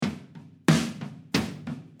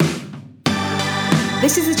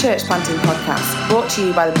This is the Church Planting Podcast, brought to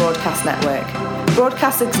you by the Broadcast Network.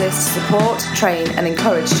 Broadcast exists to support, train and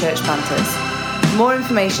encourage church planters. For more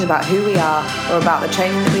information about who we are or about the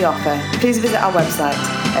training that we offer, please visit our website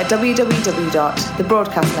at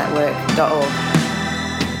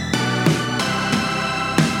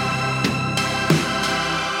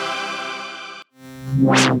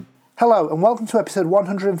www.thebroadcastnetwork.org. Hello and welcome to episode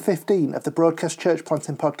 115 of the Broadcast Church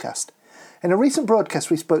Planting Podcast. In a recent broadcast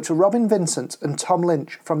we spoke to Robin Vincent and Tom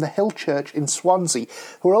Lynch from the Hill Church in Swansea,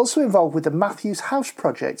 who are also involved with the Matthews House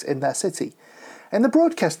project in their city. In the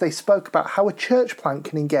broadcast they spoke about how a church plant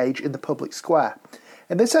can engage in the public square.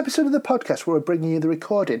 In this episode of the podcast we're bringing you the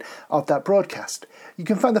recording of that broadcast. You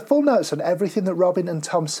can find the full notes on everything that Robin and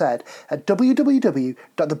Tom said at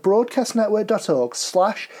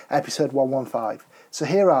www.thebroadcastnetwork.org/episode 115. So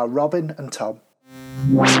here are Robin and Tom.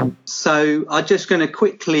 So I'm just going to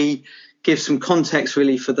quickly give some context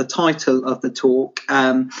really for the title of the talk,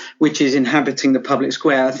 which is Inhabiting the Public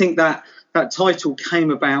Square. I think that title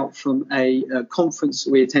came about from a conference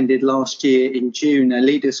we attended last year in June, a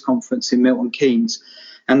leaders conference in Milton Keynes.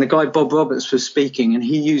 And the guy Bob Roberts was speaking and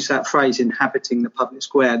he used that phrase, inhabiting the public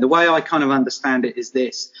square. The way I kind of understand it is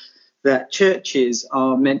this, that churches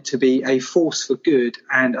are meant to be a force for good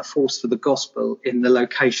and a force for the gospel in the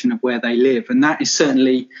location of where they live. And that is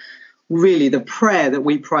certainly really the prayer that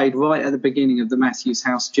we prayed right at the beginning of the Matthews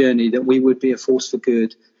House journey, that we would be a force for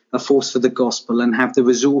good, a force for the gospel, and have the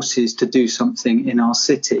resources to do something in our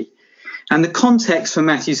city. And the context for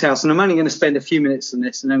Matthews House, and I'm only going to spend a few minutes on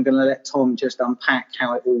this, and I'm going to let Tom just unpack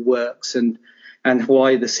how it all works and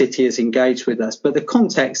why the city is engaged with us. But the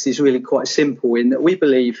context is really quite simple in that we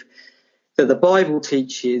believe that the Bible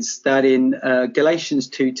teaches that in Galatians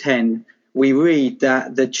 2:10, we read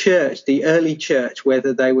that the church, the early church,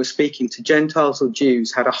 whether they were speaking to Gentiles or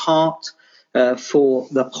Jews, had a heart for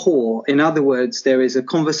the poor. In other words, there is a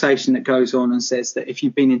conversation that goes on and says that if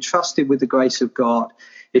you've been entrusted with the grace of God,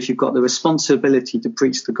 if you've got the responsibility to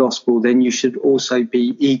preach the gospel, then you should also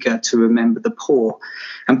be eager to remember the poor.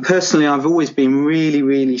 And personally, I've always been really,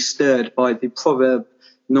 really stirred by the proverb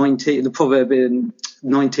in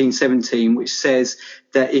 19:17, which says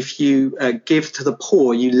that if you give to the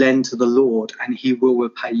poor, you lend to the Lord and he will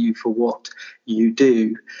repay you for what you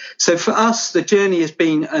do. So for us, the journey has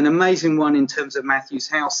been an amazing one in terms of Matthews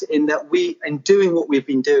House, in that in doing what we've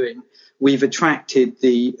been doing, we've attracted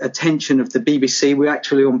the attention of the BBC. We're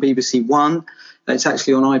actually on BBC One. It's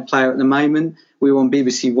actually on iPlayer at the moment. We were on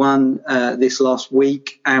BBC One this last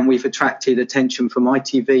week, and we've attracted attention from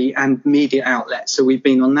ITV and media outlets. So we've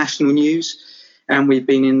been on national news and we've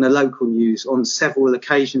been in the local news on several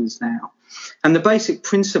occasions now. And the basic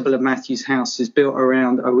principle of Matthews House is built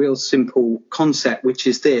around a real simple concept, which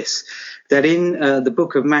is this, that in the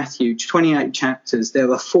book of Matthew, 28 chapters,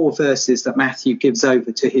 there are 4 verses that Matthew gives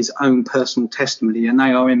over to his own personal testimony, and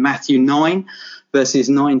they are in Matthew 9, verses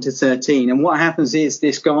 9 to 13. And what happens is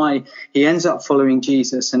this guy, he ends up following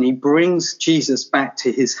Jesus and he brings Jesus back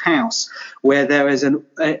to his house, where there is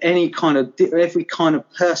every kind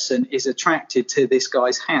of person is attracted to this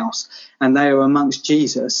guy's house, and they are amongst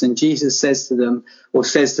Jesus. And Jesus says to them, or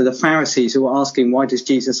says to the Pharisees who are asking, why does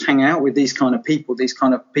Jesus hang out with these kind of people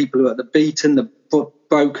who are the beaten, the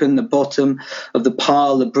broken, the bottom of the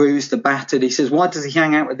pile, the bruised, the battered? He says, why does he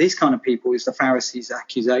hang out with these kind of people? Is the Pharisees'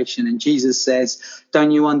 accusation. And Jesus says,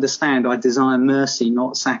 don't you understand? I desire mercy,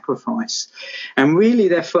 not sacrifice. And really,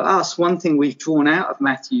 there for us, one thing we've drawn out of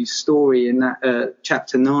Matthew's story in that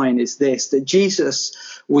chapter 9 is this, that Jesus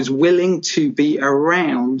was willing to be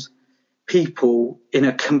around people in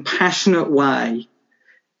a compassionate way,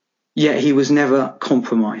 yet he was never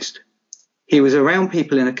compromised. He was around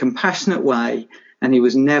people in a compassionate way, and he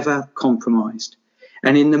was never compromised.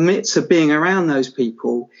 And in the midst of being around those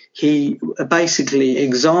people, he basically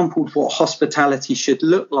exampled what hospitality should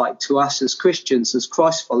look like to us as Christians, as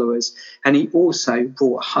Christ followers, and he also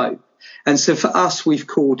brought hope. And so for us, we've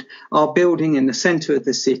called our building in the centre of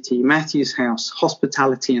the city, Matthews House,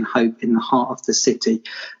 Hospitality and Hope in the Heart of the City.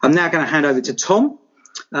 I'm now going to hand over to Tom,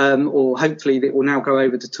 or hopefully it will now go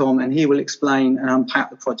over to Tom, and he will explain and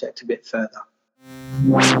unpack the project a bit further.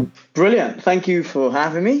 Brilliant. Thank you for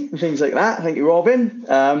having me and things like that. Thank you, Robin.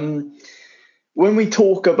 When we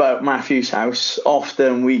talk about Matthews House,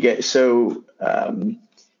 often we get so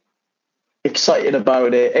excited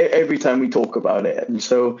about it every time we talk about it. And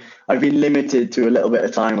so I've been limited to a little bit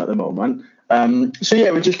of time at the moment.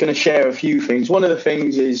 We're just going to share a few things. One of the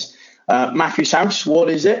things is Matthews House. What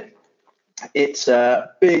is it? It's a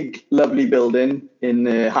big, lovely building in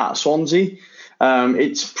the heart of Swansea.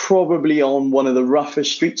 It's probably on one of the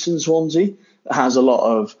roughest streets in Swansea. It has a lot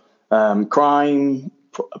of crime,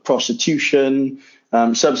 prostitution,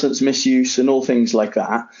 substance misuse and all things like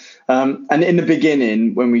that. And in the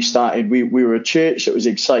beginning, when we started, we were a church that was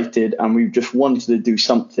excited, and we just wanted to do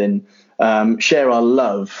something, share our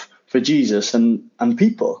love for Jesus and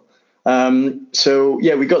people. So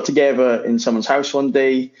we got together in someone's house one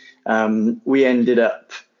day. We ended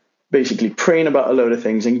up basically praying about a load of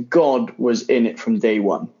things, and God was in it from day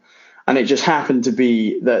one. And it just happened to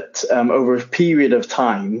be that over a period of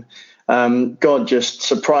time, God just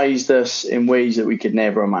surprised us in ways that we could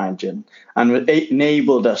never imagine, and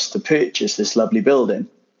enabled us to purchase this lovely building.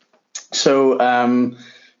 So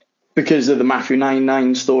because of the Matthew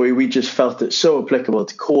 9:9 story, we just felt it so applicable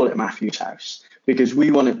to call it Matthew's House, because we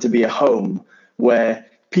want it to be a home where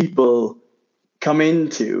people come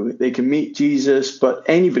into, they can meet Jesus, but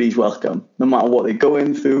anybody's welcome, no matter what they're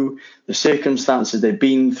going through, the circumstances they've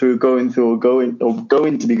been through, going to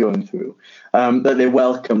be going through, that they're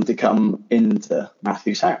welcome to come into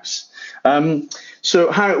Matthew's House.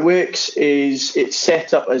 So how it works is it's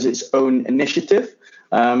set up as its own initiative.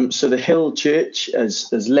 So the Hill Church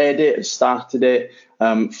has led it, has started it,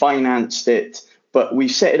 financed it, but we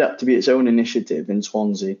set it up to be its own initiative in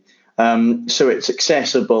Swansea. So it's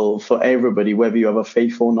accessible for everybody, whether you have a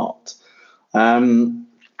faith or not. The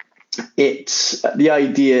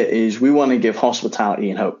idea is we want to give hospitality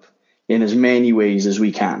and hope in as many ways as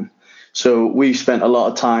we can. So we've spent a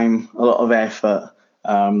lot of time, a lot of effort,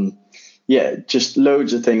 just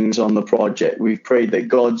loads of things on the project. We've prayed that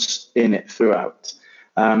God's in it throughout.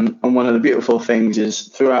 And one of the beautiful things is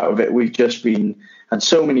throughout of it, we've just had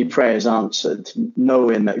so many prayers answered,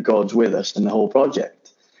 knowing that God's with us in the whole project.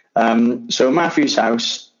 So Matthew's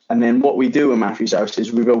House, and then what we do in Matthew's House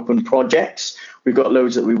is we've opened projects. We've got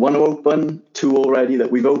loads that we want to open, 2 already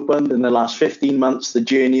that we've opened in the last 15 months, the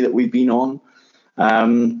journey that we've been on.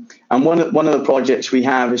 And one of the projects we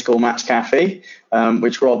have is called Matt's Cafe,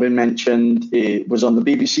 which Robin mentioned. It was on the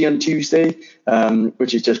BBC on Tuesday,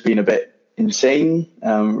 which has just been a bit insane,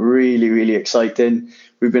 really, really exciting.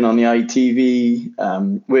 We've been on the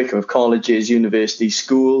ITV, working with colleges, universities,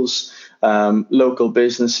 schools, local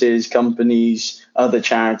businesses, companies, other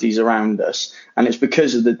charities around us. And it's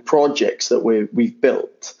because of the projects that we've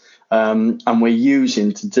built and we're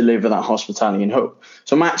using to deliver that hospitality and hope.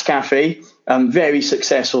 So Matt's Cafe, very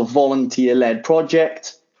successful volunteer-led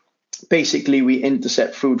project. Basically, we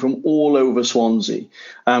intercept food from all over Swansea.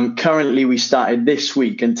 Currently, we started this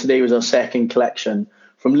week, and today was our second collection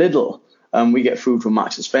from Lidl. We get food from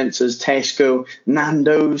Marks and Spencer's, Tesco,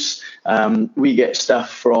 Nando's. We get stuff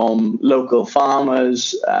from local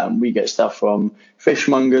farmers. We get stuff from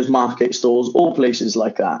fishmongers, market stalls, all places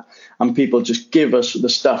like that. And people just give us the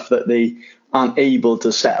stuff that they aren't able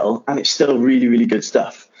to sell, and it's still really, really good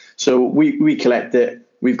stuff. So we collect it.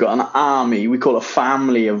 We've got an army, we call a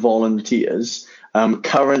family of volunteers.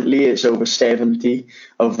 Currently, it's over 70,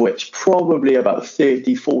 of which probably about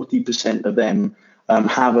 30-40% of them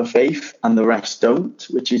have a faith and the rest don't,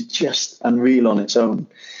 which is just unreal on its own.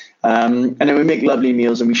 And then we make lovely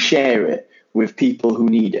meals and we share it with people who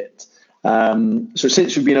need it. So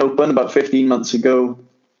since we've been open about 15 months ago,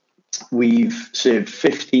 we've served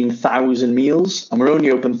 15,000 meals, and we're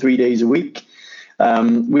only open 3 days a week.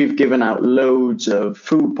 We've given out loads of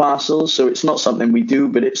food parcels, so it's not something we do,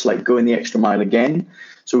 but it's like going the extra mile again.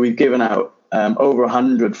 So we've given out over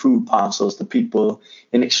 100 food parcels to people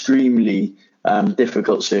in extremely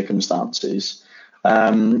difficult circumstances.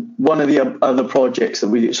 One of the other projects that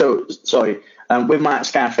we do, with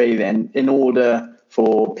Matt's Cafe then, in order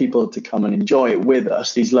for people to come and enjoy it with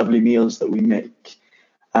us, these lovely meals that we make,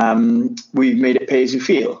 we've made it pay as you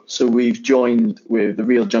feel. So we've joined with the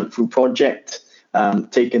Real Junk Food Project,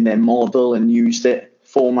 taken their model and used it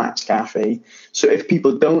for Matt's Cafe. So if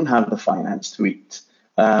people don't have the finance to eat,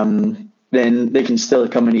 then they can still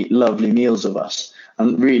come and eat lovely meals of us.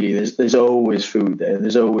 And really, there's always food there.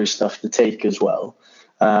 There's always stuff to take as well.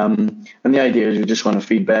 And the idea is we just want to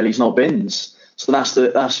feed bellies, not bins. So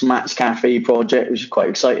that's Matt's Cafe project, which is quite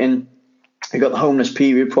exciting. We've got the Homeless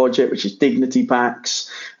Period project, which is dignity packs.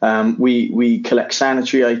 We collect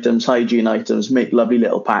sanitary items, hygiene items, make lovely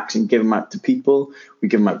little packs and give them out to people. We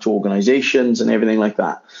give them out to organisations and everything like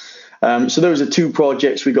that. So those are 2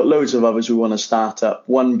 projects. We've got loads of others we want to start up,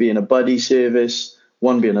 one being a buddy service,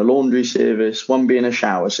 one being a laundry service, one being a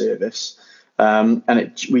shower service.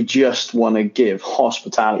 We just want to give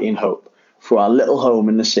hospitality and hope for our little home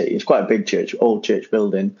in the city. It's quite a big church, old church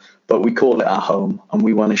building, but we call it our home, and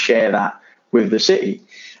we want to share that with the city.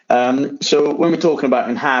 So when we're talking about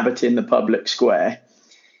inhabiting the public square,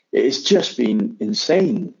 it's just been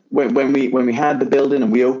insane. When we had the building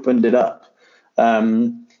and we opened it up,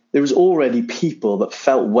 there was already people that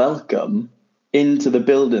felt welcome into the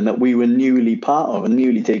building that we were newly part of and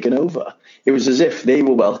newly taken over. It was as if they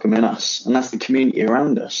were welcoming us, and that's the community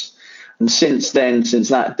around us. And since then, since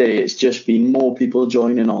that day, it's just been more people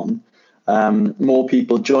joining on, more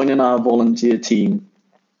people joining our volunteer team,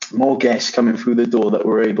 more guests coming through the door that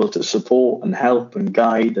we're able to support and help and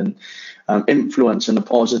guide and influence in a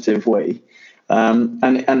positive way. And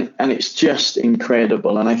it's just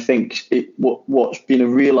incredible. And I think what's been a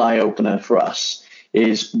real eye-opener for us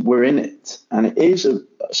is we're in it. And it is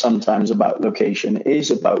sometimes about location. It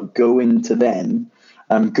is about going to them,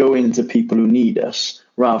 going to people who need us,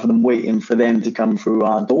 rather than waiting for them to come through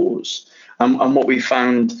our doors. And what we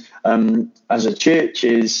found as a church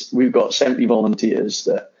is we've got 70 volunteers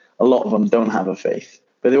that a lot of them don't have a faith,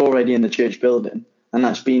 but they're already in the church building. And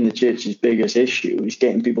that's been the church's biggest issue, is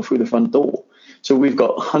getting people through the front door. So we've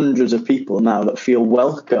got hundreds of people now that feel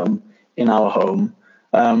welcome in our home.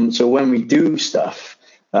 So when we do stuff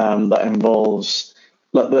that involves,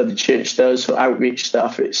 like the church does, so outreach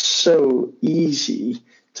stuff, it's so easy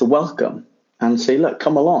to welcome and say, look,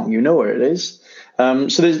 come along, you know where it is. So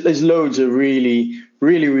there's loads of really,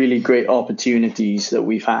 really, really great opportunities that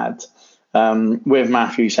we've had with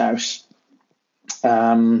Matthew's House.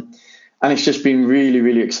 And it's just been really,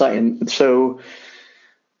 really exciting. So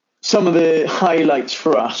some of the highlights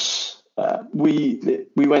for us, we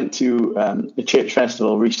went to a church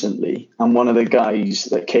festival recently, and one of the guys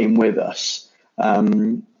that came with us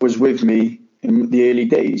was with me in the early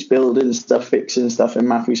days, building stuff, fixing stuff in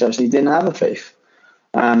Matthew's House, and he didn't have a faith.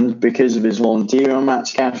 And because of his volunteering on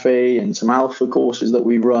Matt's Cafe and some Alpha courses that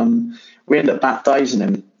we run, we ended up baptizing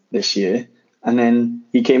him this year. And then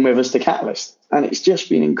he came with us to Catalyst. And it's just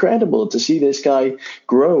been incredible to see this guy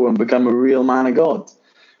grow and become a real man of God.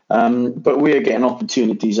 But we're getting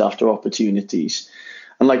opportunities after opportunities.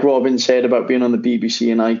 And like Robin said about being on the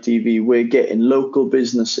BBC and ITV, we're getting local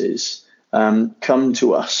businesses come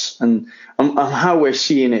to us. And how we're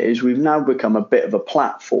seeing it is we've now become a bit of a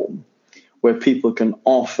platform where people can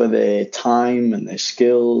offer their time and their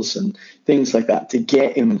skills and things like that to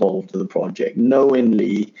get involved with the project, knowing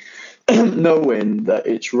that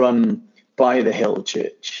it's run by the Hill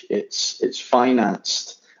Church. It's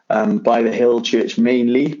financed by the Hill Church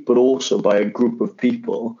mainly, but also by a group of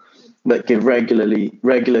people that give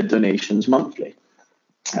regular donations monthly.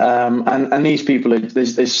 And these people,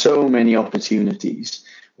 there's so many opportunities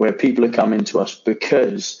where people are coming to us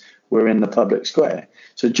because we're in the public square.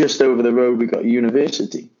 So just over the road, we've got a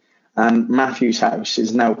university, and Matthew's House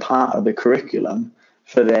is now part of the curriculum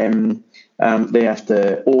for them. They have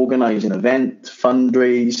to organise an event,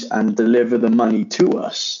 fundraise, and deliver the money to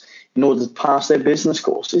us in order to pass their business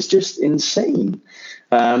course. It's just insane.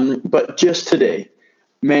 But just today,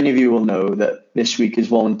 many of you will know that this week is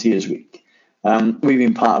Volunteers Week. We've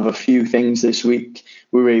been part of a few things this week.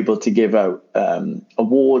 We were able to give out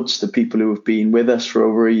awards to people who have been with us for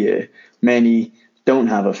over a year. Many don't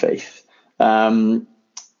have a faith.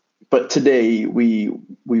 But today we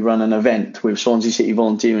run an event with Swansea City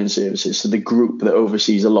Volunteering Services, so the group that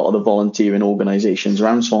oversees a lot of the volunteering organisations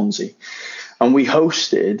around Swansea. And we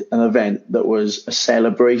hosted an event that was a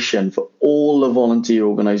celebration for all the volunteer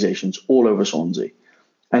organisations all over Swansea.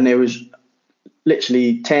 And there was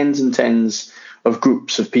literally tens and tens of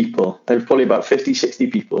groups of people. There was probably about 50, 60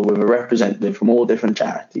 people with a representative from all different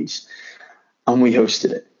charities. And we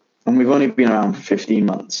hosted it. And we've only been around for 15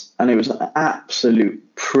 months. And it was an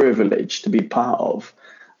absolute privilege to be part of.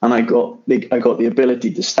 And I got the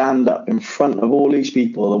ability to stand up in front of all these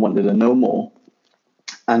people that wanted to know more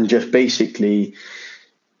and just basically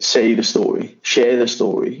say the story,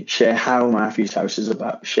 share how Matthew's House is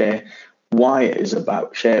about, share why it is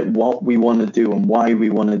about, share what we want to do and why we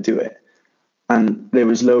want to do it. And there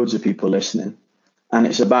was loads of people listening. And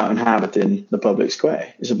it's about inhabiting the public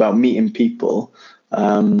square. It's about meeting people.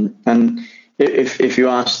 And if you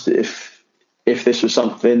asked if this was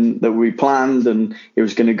something that we planned and it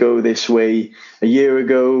was going to go this way a year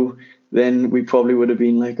ago, then we probably would have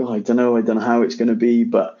been like, I don't know how it's going to be.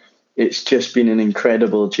 But it's just been an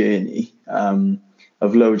incredible journey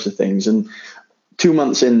of loads of things. And 2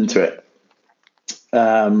 months into it,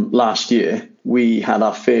 last year, we had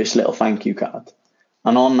our first little thank you card.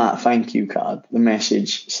 And on that thank you card, the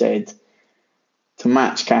message said, to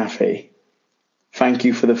Matt's Cafe, thank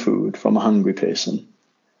you for the food from a hungry person.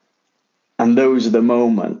 And those are the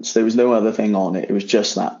moments, there was no other thing on it. It was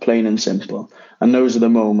just that, plain and simple. And those are the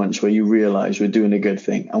moments where you realise we're doing a good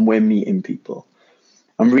thing and we're meeting people.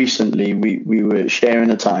 And recently we were sharing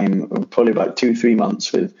a time, probably about 2-3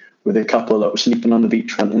 months, with a couple that was sleeping on the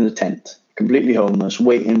beachfront in a tent, completely homeless,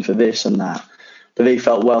 waiting for this and that. But they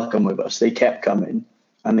felt welcome with us. They kept coming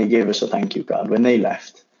and they gave us a thank you card when they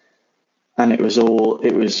left. And it was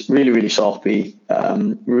really, really soppy,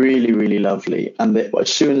 really, really lovely. And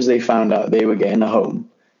as soon as they found out they were getting a home,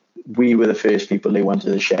 we were the first people they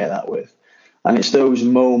wanted to share that with. And it's those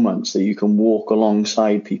moments that you can walk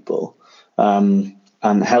alongside people and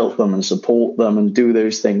help them and support them and do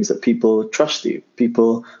those things that people trust you.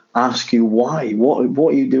 People ask you why, what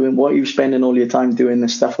are you doing? What are you spending all your time doing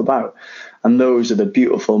this stuff about? And those are the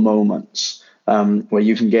beautiful moments where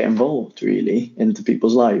you can get involved really into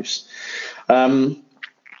people's lives. So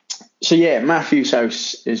yeah, Matthew's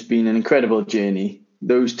House has been an incredible journey.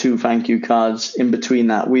 Those 2 thank you cards, in between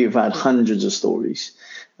that, we've had hundreds of stories.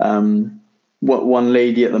 One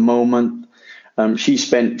lady at the moment, she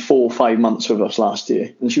spent 4 or 5 months with us last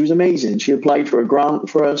year, and she was amazing. She applied for a grant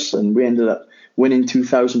for us, and we ended up winning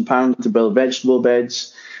 £2,000 to build vegetable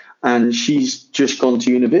beds, and she's just gone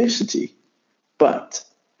to university. But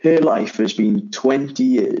her life has been 20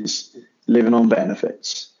 years living on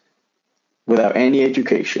benefits, without any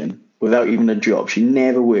education, without even a job. She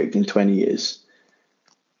never worked in 20 years.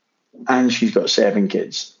 And she's got 7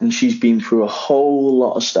 kids, and she's been through a whole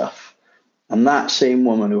lot of stuff. And that same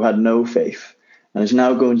woman who had no faith and is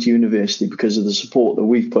now going to university because of the support that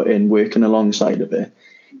we've put in working alongside of her.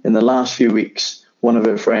 In the last few weeks, one of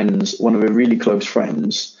her really close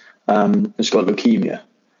friends, has got leukemia,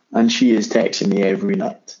 and she is texting me every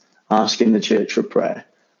night, asking the church for prayer,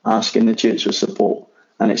 asking the church for support.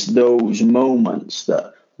 And it's those moments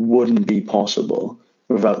that wouldn't be possible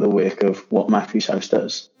without the work of what Matthew's House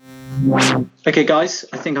does. Okay, guys,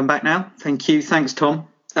 I think I'm back now. Thank you. Thanks, Tom.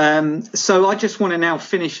 So I just want to now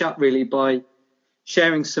finish up really by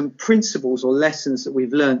sharing some principles or lessons that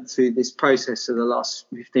we've learned through this process of the last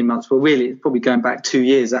 15 months. Well, really, it's probably going back 2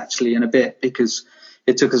 years actually and a bit, because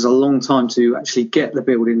it took us a long time to actually get the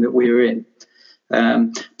building that we were in.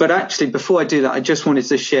 But actually, before I do that, I just wanted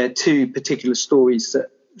to share 2 particular stories that,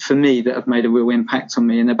 for me, that have made a real impact on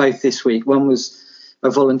me. And they're both this week. One was a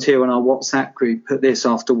volunteer on our WhatsApp group put this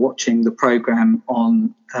after watching the programme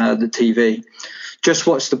on the TV. Just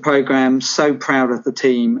watched the programme, so proud of the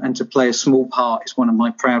team, and to play a small part is one of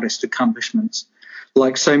my proudest accomplishments.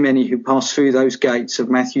 Like so many who pass through those gates of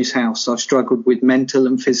Matthew's House, I've struggled with mental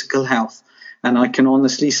and physical health, and I can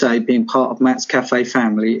honestly say being part of Matt's Cafe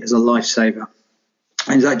family is a lifesaver.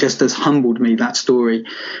 And that just has humbled me, that story.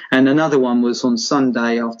 And another one was on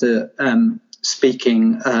Sunday after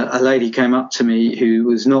speaking, a lady came up to me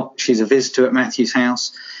she's a visitor at Matthew's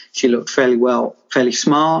House. She looked fairly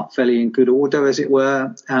smart, fairly in good order, as it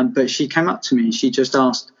were. But she came up to me and she just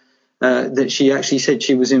asked that she actually said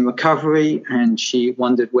she was in recovery, and she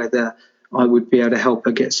wondered whether I would be able to help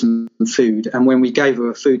her get some food. And when we gave her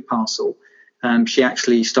a food parcel, she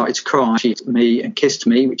actually started to cry. She hugged me and kissed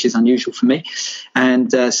me, which is unusual for me.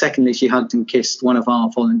 And secondly, she hugged and kissed one of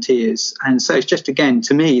our volunteers. And so it's just, again,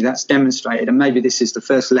 to me, that's demonstrated, and maybe this is the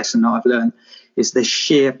first lesson that I've learned, is the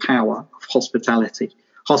sheer power of hospitality.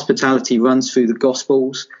 Hospitality runs through the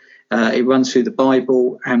Gospels, it runs through the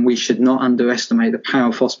Bible, and we should not underestimate the power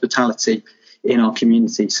of hospitality in our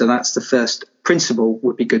community. So that's the first principle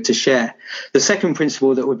would be good to share. The second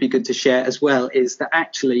principle that would be good to share as well is that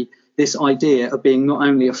actually this idea of being not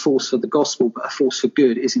only a force for the gospel but a force for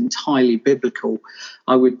good is entirely biblical.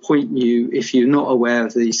 I would point you, if you're not aware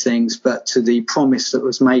of these things, but to the promise that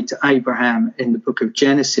was made to Abraham in the book of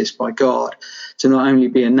Genesis by God to not only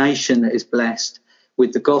be a nation that is blessed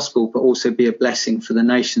with the gospel, but also be a blessing for the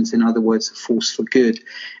nations, in other words, a force for good.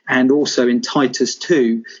 And also in Titus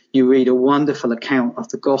 2, you read a wonderful account of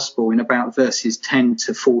the gospel in about verses 10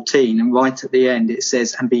 to 14. And right at the end, it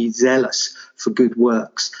says, and be zealous for good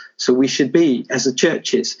works. So we should be, as the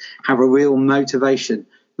churches, have a real motivation,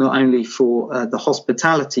 not only for the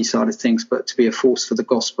hospitality side of things, but to be a force for the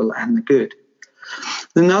gospel and the good.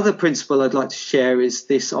 Another principle I'd like to share is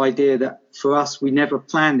this idea that for us, we never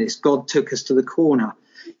planned this. God took us to the corner.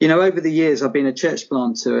 You know, over the years, I've been a church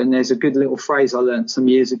planter, and there's a good little phrase I learned some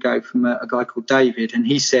years ago from a guy called David. And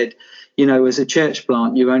he said, you know, as a church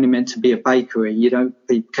plant, you're only meant to be a bakery. You don't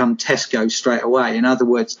become Tesco straight away. In other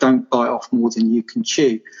words, don't bite off more than you can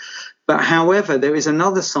chew. But however, there is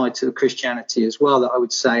another side to Christianity as well that I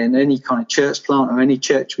would say, in any kind of church plant or any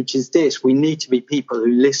church, which is this: we need to be people who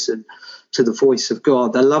listen to the voice of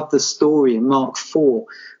God. I love the story in Mark 4,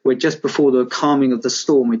 where just before the calming of the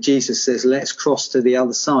storm, where Jesus says, let's cross to the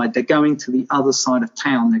other side. They're going to the other side of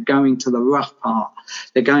town. They're going to the rough part.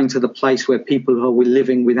 They're going to the place where people are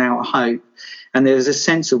living without hope. And there's a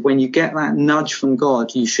sense of when you get that nudge from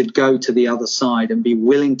God, you should go to the other side and be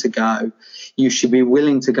willing to go. You should be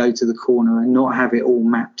willing to go to the corner and not have it all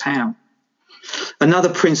mapped out. Another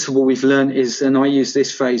principle we've learned is, and I use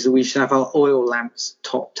this phrase, that we should have our oil lamps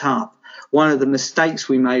topped up. one of the mistakes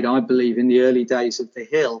we made, I believe, in the early days of the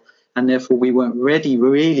Hill, and therefore we really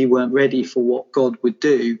weren't ready for what God would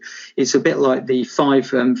do. It's a bit like the 5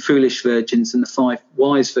 foolish virgins and the 5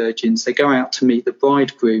 wise virgins. They go out to meet the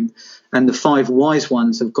bridegroom, and the 5 wise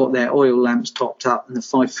ones have got their oil lamps topped up, and the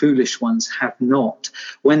 5 foolish ones have not.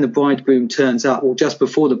 When the bridegroom turns up, or just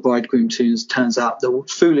before the bridegroom turns up, the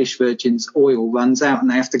foolish virgin's oil runs out, and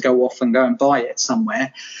they have to go off and go and buy it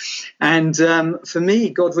somewhere. And for me,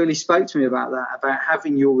 God really spoke to me about that, about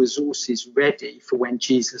having your resources ready for when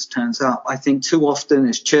Jesus turns up. I think too often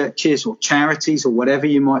as churches or charities or whatever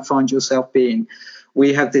you might find yourself being,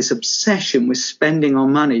 we have this obsession with spending our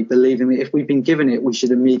money, believing that if we've been given it, we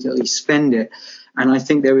should immediately spend it. And I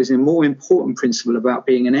think there is a more important principle about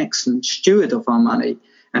being an excellent steward of our money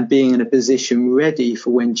and being in a position ready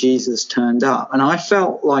for when Jesus turned up. And I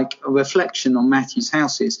felt like a reflection on Matthew's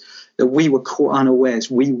house is that we were caught unawares.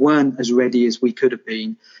 We weren't as ready as we could have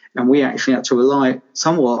been. And we actually had to rely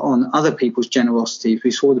somewhat on other people's generosity.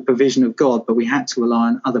 We saw the provision of God, but we had to rely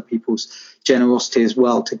on other people's generosity as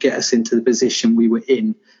well to get us into the position we were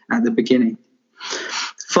in at the beginning.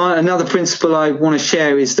 Another principle I want to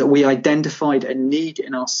share is that we identified a need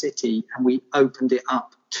in our city and we opened it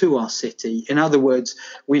up to our city. In other words,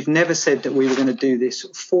 we've never said that we were going to do this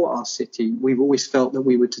for our city. We've always felt that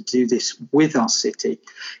we were to do this with our city.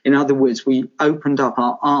 In other words, we opened up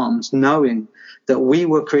our arms knowing that we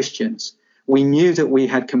were Christians. We knew that we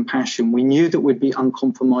had compassion. We knew that we'd be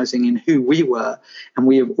uncompromising in who we were. And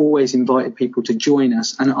we have always invited people to join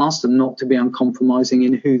us and asked them not to be uncompromising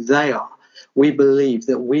in who they are. We believe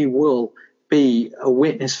that we will be a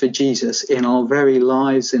witness for Jesus in our very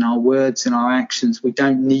lives, in our words, in our actions. We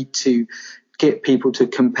don't need to get people to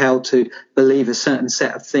compel to believe a certain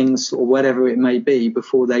set of things or whatever it may be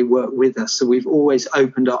before they work with us. So we've always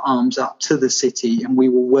opened our arms up to the city, and we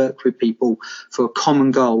will work with people for a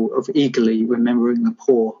common goal of eagerly remembering the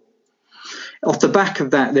poor. Off the back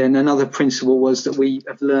of that, then, another principle was that we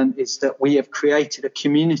have learned is that we have created a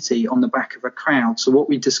community on the back of a crowd. So what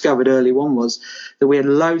we discovered early on was that we had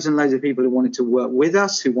loads and loads of people who wanted to work with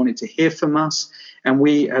us, who wanted to hear from us. And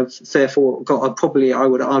we have therefore got probably, I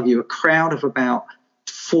would argue, a crowd of about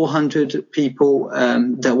 400 people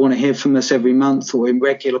that want to hear from us every month or in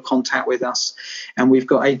regular contact with us. And we've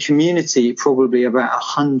got a community, probably about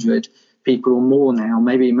 100 people or more now,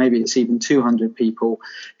 maybe it's even 200 people,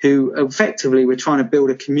 who effectively we're trying to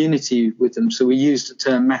build a community with them. So we use the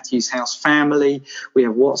term Matthew's House family. We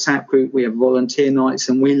have WhatsApp group, we have volunteer nights,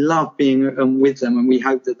 and we love being with them, and we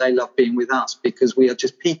hope that they love being with us, because we are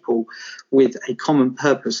just people with a common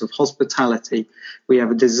purpose of hospitality. We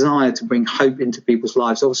have a desire to bring hope into people's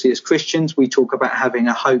lives. Obviously, as Christians, we talk about having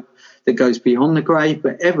a hope that goes beyond the grave,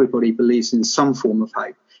 but everybody believes in some form of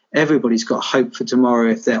hope. Everybody's got hope for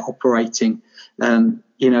tomorrow if they're operating,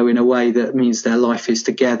 in a way that means their life is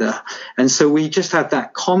together. And so we just had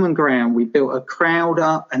that common ground. We built a crowd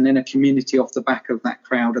up and then a community off the back of that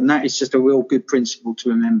crowd. And that is just a real good principle to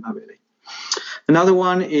remember, really. Another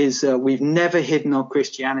one is we've never hidden our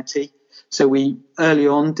Christianity. So we early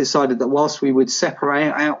on decided that whilst we would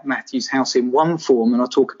separate out Matthew's House in one form, and I'll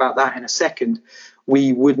talk about that in a second,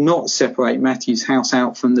 we would not separate Matthew's House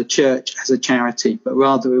out from the church as a charity, but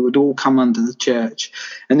rather it would all come under the church.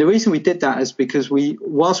 And the reason we did that is because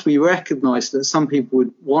whilst we recognised that some people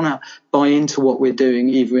would want to buy into what we're doing,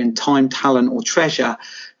 either in time, talent or treasure,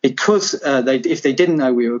 because if they didn't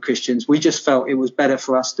know we were Christians, we just felt it was better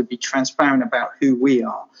for us to be transparent about who we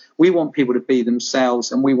are. We want people to be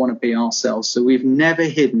themselves, and we want to be ourselves. So we've never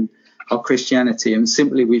hidden our Christianity, and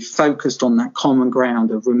simply we've focused on that common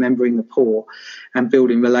ground of remembering the poor and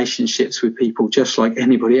building relationships with people just like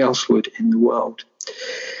anybody else would in the world.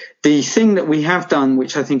 The thing that we have done,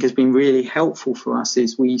 which I think has been really helpful for us,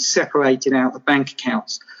 is we separated out the bank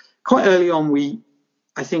accounts. Quite early on,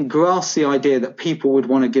 I think, grasped the idea that people would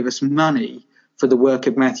want to give us money for the work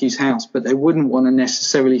of Matthew's House, but they wouldn't want to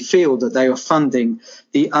necessarily feel that they were funding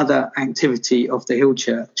the other activity of the Hill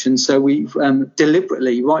Church. And so we've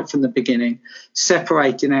deliberately, right from the beginning,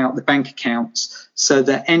 separated out the bank accounts so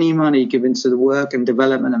that any money given to the work and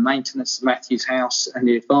development and maintenance of Matthew's House and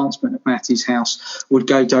the advancement of Matthew's House would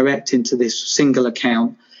go direct into this single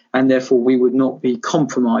account. And therefore we would not be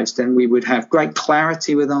compromised, and we would have great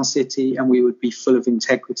clarity with our city, and we would be full of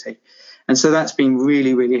integrity. And so that's been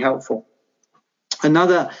really, really helpful.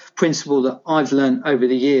 Another principle that I've learned over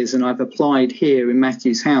the years and I've applied here in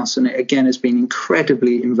Matthew's House, and it again has been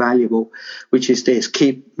incredibly invaluable, which is this: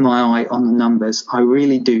 keep my eye on the numbers. I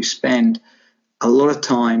really do spend a lot of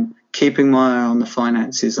time keeping my eye on the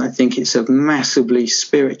finances. I think it's a massively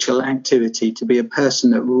spiritual activity to be a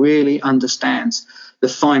person that really understands the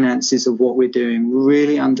finances of what we're doing,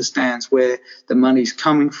 really understands where the money's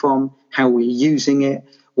coming from, how we're using it,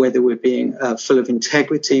 whether we're being full of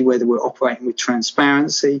integrity, whether we're operating with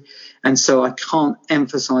transparency. And so I can't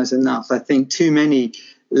emphasize enough. I think too many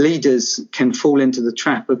leaders can fall into the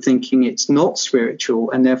trap of thinking it's not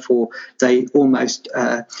spiritual, and therefore they almost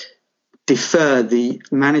defer the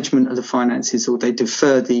management of the finances, or they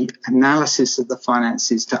defer the analysis of the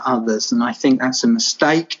finances to others. And I think that's a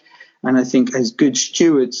mistake. And I think as good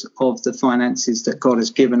stewards of the finances that God has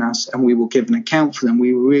given us, and we will give an account for them,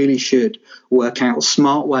 we really should work out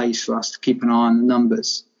smart ways for us to keep an eye on the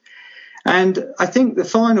numbers. And I think the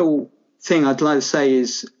final thing I'd like to say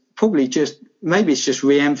is probably maybe it's just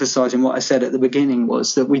re-emphasizing what I said at the beginning,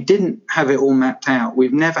 was that we didn't have it all mapped out.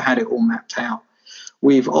 We've never had it all mapped out.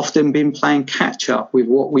 We've often been playing catch up with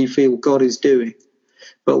what we feel God is doing.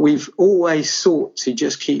 But we've always sought to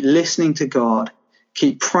just keep listening to God,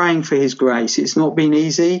 keep praying for his grace. It's not been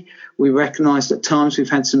easy. We recognise at times we've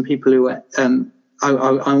had some people who are, I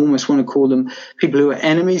almost want to call them people who are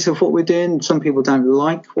enemies of what we're doing. Some people don't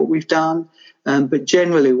like what we've done. But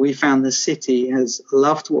generally, we found the city has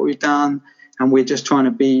loved what we've done, and we're just trying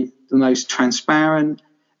to be the most transparent,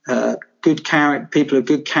 good character, people of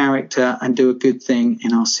good character, and do a good thing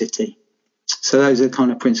in our city. So those are the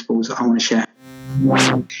kind of principles I want to share.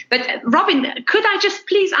 But Robin, could I just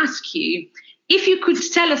please ask you, if you could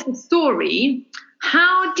tell us the story,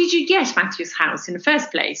 how did you get Matthew's House in the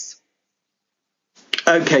first place?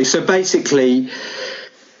 Okay, so basically,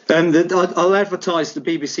 I'll advertise the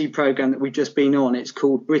BBC programme that we've just been on. It's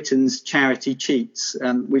called Britain's Charity Cheats,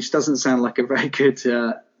 which doesn't sound like a very good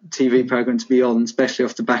TV programme to be on, especially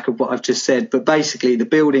off the back of what I've just said. But basically, the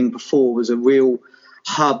building before was a real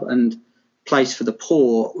hub and place for the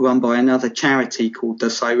poor, run by another charity called the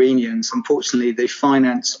Cyrenians. Unfortunately, the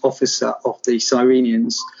finance officer of the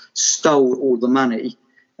Cyrenians stole all the money,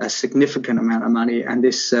 a significant amount of money, and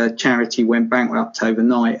this charity went bankrupt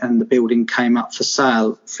overnight, and the building came up for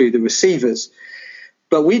sale through the receivers.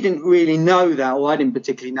 But we didn't really know that, or I didn't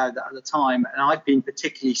particularly know that at the time, and I'd been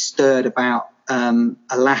particularly stirred about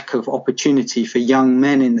a lack of opportunity for young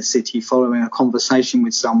men in the city following a conversation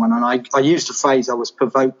with someone. And I used the phrase, I was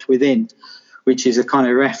provoked within, which is a kind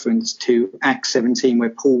of reference to Acts 17, where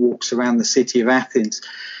Paul walks around the city of Athens.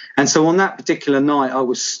 And so on that particular night,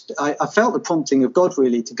 I felt the prompting of God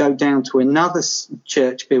really to go down to another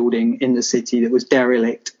church building in the city that was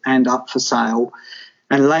derelict and up for sale,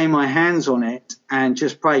 and lay my hands on it and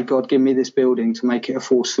just pray, God, give me this building to make it a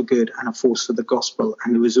force for good and a force for the gospel,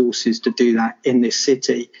 and the resources to do that in this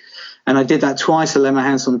city. And I did that twice. I laid my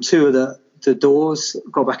hands on two of the doors,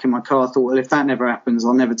 got back in my car, thought, well, if that never happens,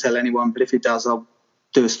 I'll never tell anyone. But if it does, I'll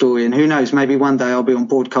do a story. And who knows, maybe one day I'll be on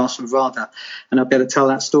broadcast with Radha and I'll be able to tell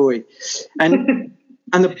that story. And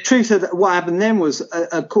and the truth of what happened then was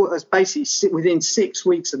basically within 6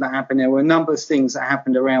 weeks of that happening, there were a number of things that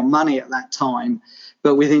happened around money at that time.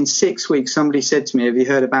 But within 6 weeks, somebody said to me, have you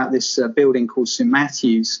heard about this building called St.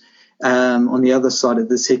 Matthew's on the other side of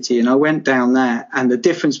the city? And I went down there, and the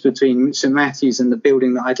difference between St. Matthew's and the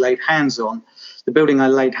building that I'd laid hands on, the building I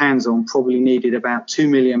laid hands on probably needed about £2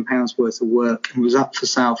 million worth of work and was up for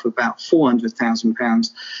sale for about £400,000.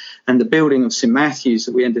 And the building of St. Matthew's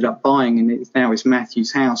that we ended up buying, and it now is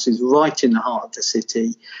Matthew's House, is right in the heart of the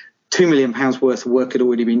city. £2 million worth of work had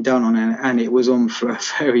already been done on it, and it was on for a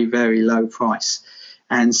very, very low price.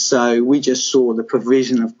 And so we just saw the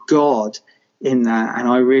provision of God in that. And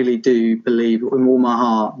I really do believe with all my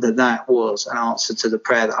heart that that was an answer to the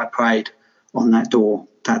prayer that I prayed on that door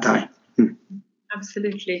that day.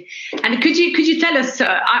 Absolutely. And could you tell us,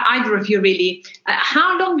 either of you really,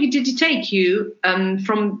 how long did it take you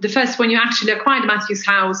from the first when you actually acquired Matthew's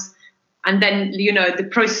House, and then, you know, the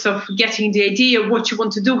process of getting the idea of what you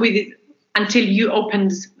want to do with it until you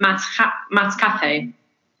opened Matt's Cafe?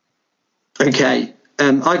 Okay.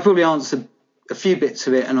 I probably answered a few bits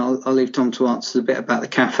of it, and I'll leave Tom to answer a bit about the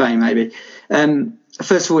cafe maybe.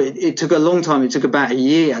 First of all, it took a long time. It took about a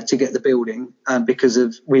year to get the building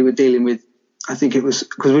because we were dealing with, I think it was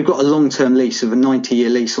because we've got a long-term lease of a 90-year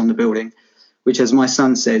lease on the building, which, as my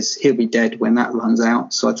son says, he'll be dead when that runs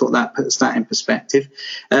out. So I thought that puts that in perspective.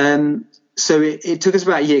 So it took us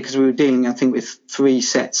about a year because we were dealing, I think, with 3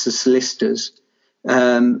 sets of solicitors.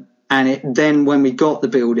 And then when we got the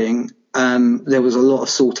building, there was a lot of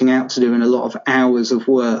sorting out to do and a lot of hours of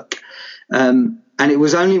work. And it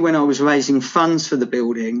was only when I was raising funds for the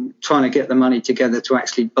building, trying to get the money together to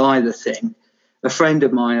actually buy the thing, a friend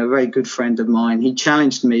of mine, a very good friend of mine, he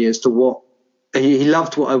challenged me as to what he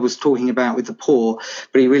loved what I was talking about with the poor,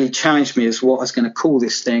 but he really challenged me as to what I was going to call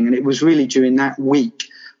this thing. And it was really during that week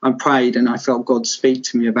I prayed and I felt God speak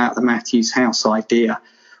to me about the Matthew's House idea,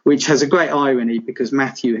 which has a great irony because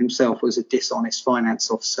Matthew himself was a dishonest finance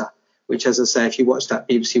officer, which, as I say, if you watch that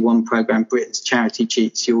BBC One programme, Britain's Charity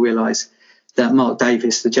Cheats, you'll realise that Mark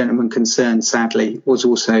Davis, the gentleman concerned, sadly, was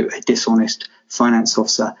also a dishonest finance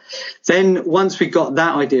officer. Then once we got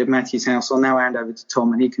that idea of Matthew's House, I'll now hand over to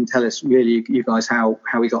Tom and he can tell us really, you guys, how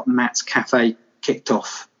we got Matt's Cafe kicked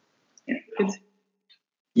off.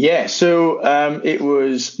 Yeah, so it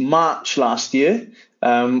was March last year.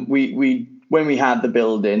 When we had the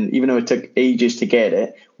building, even though it took ages to get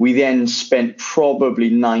it, we then spent probably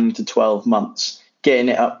 9 to 12 months getting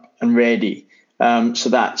it up and ready.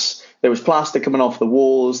 There was plaster coming off the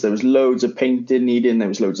walls, there was loads of painting needing, there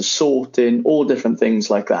was loads of sorting, all different things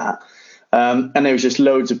like that. And there was just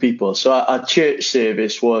loads of people. So our church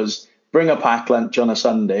service was bring a packed lunch on a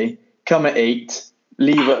Sunday, come at 8,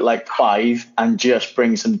 leave at like 5, and just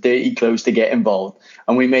bring some dirty clothes to get involved.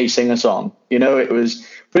 And we may sing a song. It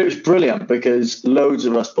was brilliant because loads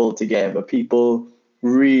of us pulled together. People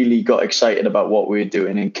really got excited about what we were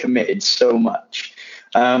doing and committed so much.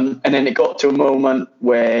 And then it got to a moment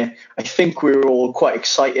where I think we were all quite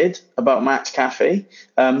excited about Matt's Cafe.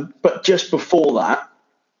 But just before that,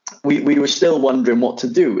 we were still wondering what to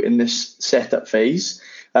do in this setup phase.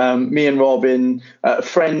 Me and Robin, a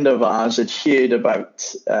friend of ours, had heard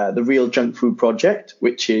about the Real Junk Food Project,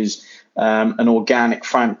 which is an organic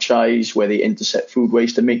franchise where they intercept food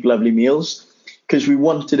waste and make lovely meals, because we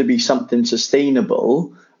wanted to be something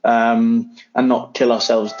sustainable and not kill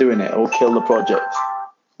ourselves doing it or kill the project.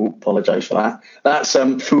 Apologise for that. That's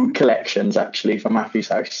food collections, actually, from Matthew's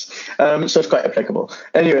House. So it's quite applicable.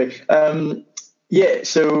 Anyway,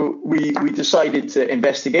 so we decided to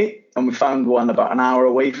investigate, and we found one about an hour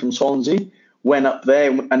away from Swansea. Went up there,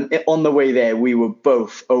 and on the way there, we were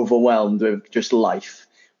both overwhelmed with just life.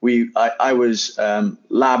 I was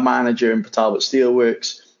lab manager in Port Talbot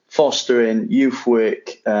Steelworks, fostering, youth work,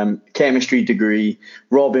 chemistry degree.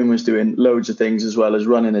 Robin was doing loads of things as well as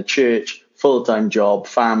running a church, full-time job,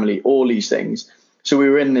 family, all these things. So we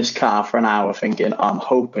were in this car for an hour thinking, I'm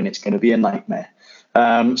hoping it's going to be a nightmare,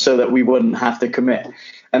 so that we wouldn't have to commit.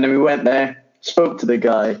 And then we went there, spoke to the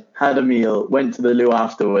guy, had a meal, went to the loo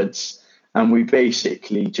afterwards, and we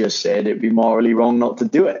basically just said it'd be morally wrong not to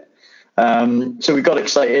do it. So we got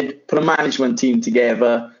excited, put a management team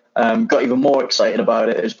together, got even more excited about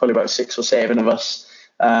it. There's probably about 6 or 7 of us,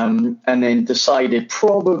 and then decided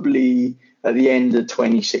probably at the end of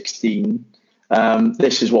 2016,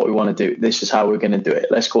 this is what we want to do. This is how we're going to do it.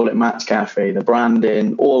 Let's call it Matt's Cafe, the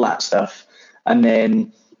branding, all that stuff. And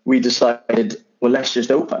then we decided, well, let's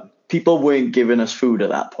just open. People weren't giving us food at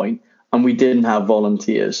that point, and we didn't have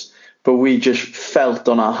volunteers, but we just felt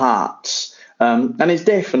on our hearts. And it's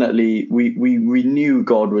definitely, we knew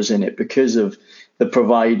God was in it because of the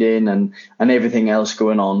providing and everything else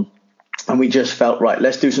going on. And we just felt, right,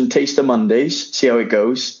 let's do some Taster Mondays, see how it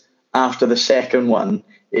goes. After the second one,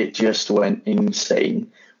 it just went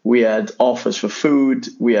insane. We had offers for food.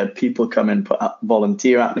 We had people come and put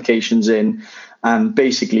volunteer applications in, and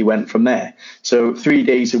basically went from there. So 3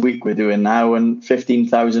 days a week we're doing now, and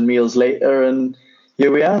 15,000 meals later, and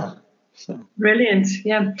here we are. So. Brilliant,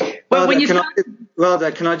 yeah. Well,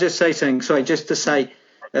 can I just say something? Sorry, just to say,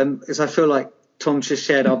 because I feel like Tom just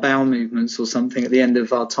shared our bowel movements or something at the end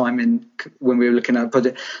of our time when we were looking at the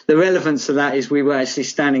project. The relevance of that is we were actually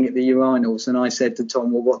standing at the urinals, and I said to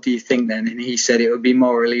Tom, well, what do you think then? And he said it would be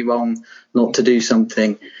morally wrong not to do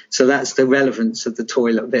something. So that's the relevance of the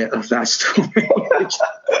toilet bit of that story, which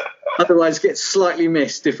otherwise gets slightly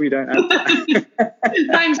missed if we don't have that.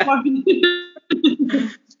 Thanks, Martin.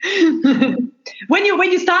 When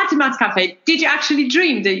you started Matt's Cafe, did you actually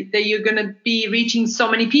dream that you're going to be reaching so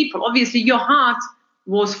many people? Obviously, your heart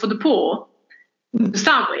was for the poor to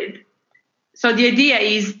start with. So the idea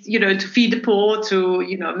is, to feed the poor, to,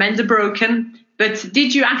 mend the broken. But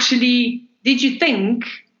did you think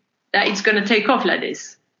that it's going to take off like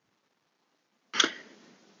this?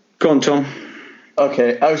 Go on, Tom.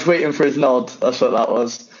 Okay, I was waiting for his nod. That's what that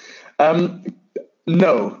was.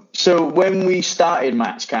 No. So when we started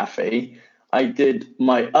Matt's Cafe, I did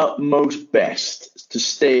my utmost best to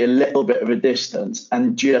stay a little bit of a distance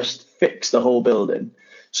and just fix the whole building.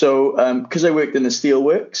 So because I worked in the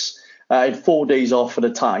steelworks, I had 4 days off at a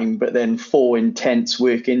time, but then 4 intense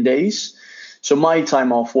working days. So my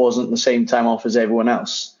time off wasn't the same time off as everyone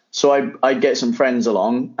else. So I'd get some friends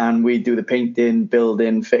along, and we'd do the painting,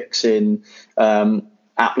 building, fixing,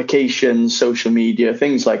 applications, social media,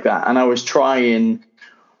 things like that. And I was trying,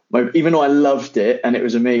 even though I loved it and it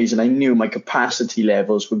was amazing, I knew my capacity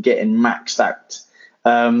levels were getting maxed out.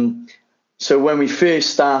 So when we first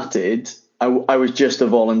started, I was just a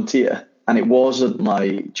volunteer, and it wasn't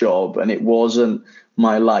my job and it wasn't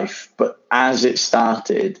my life. But as it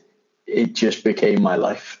started, it just became my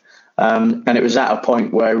life. And it was at a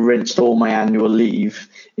point where I rinsed all my annual leave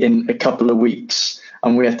in a couple of weeks.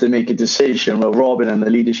 And we had to make a decision, well, Robin and the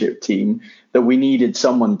leadership team, that we needed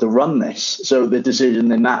someone to run this. So the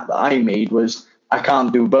decision in that I made was I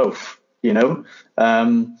can't do both, you know.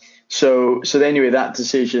 So anyway, that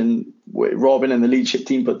decision, Robin and the leadership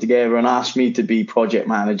team put together and asked me to be project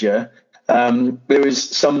manager. There was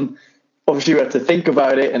some, obviously we had to think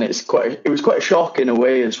about it, and it was quite a shock in a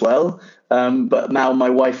way as well. But now my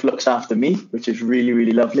wife looks after me, which is really,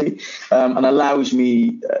 really lovely, and allows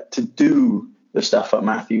me to do the stuff at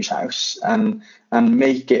Matthew's House and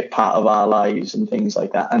make it part of our lives and things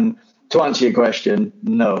like that. And to answer your question,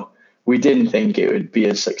 no, we didn't think it would be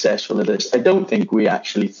as successful as this. I don't think we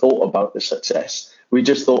actually thought about the success. We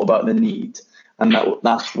just thought about the need, and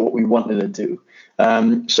that's what we wanted to do.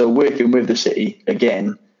 So working with the city,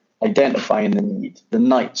 again, identifying the need, the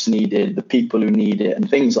nights needed, the people who need it, and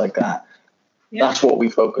things like that. Yeah. That's what we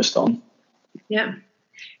focused on. Yeah.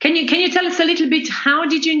 Can you tell us a little bit, how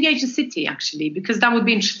did you engage the city, actually? Because that would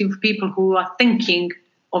be interesting for people who are thinking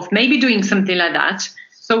of maybe doing something like that.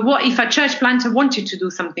 So what if a church planter wanted to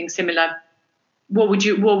do something similar? What would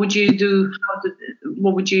you do?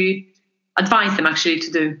 What would you advise them actually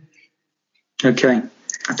to do? Okay.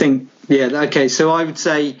 I think, okay. So I would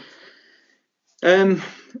say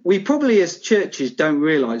we probably as churches don't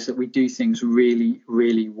realise that we do things really,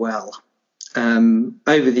 really well.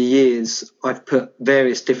 Over the years, I've put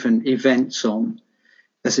various different events on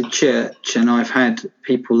as a church, and I've had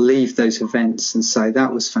people leave those events and say,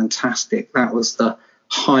 that was fantastic. That was the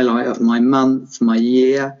highlight of my month, my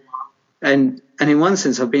year. And in one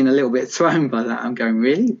sense, I've been a little bit thrown by that. I'm going,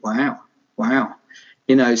 really? Wow.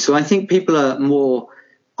 You know, so I think people are more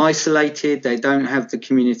isolated. They don't have the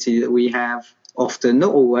community that we have often,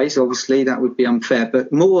 not always, obviously, that would be unfair,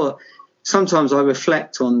 but more. Sometimes I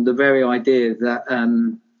reflect on the very idea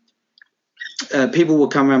that people will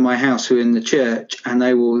come around my house who are in the church, and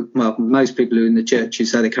they will, well, most people who are in the church who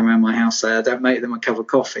say they come around my house say I don't make them a cup of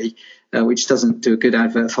coffee, which doesn't do a good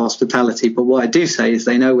advert for hospitality. But what I do say is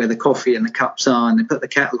they know where the coffee and the cups are, and they put the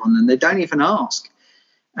kettle on, and they don't even ask.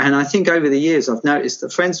 And I think over the years I've noticed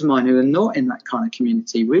that friends of mine who are not in that kind of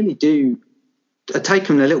community really are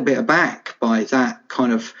taken a little bit aback by that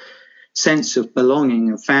kind of sense of belonging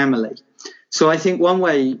and family. So I think one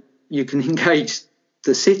way you can engage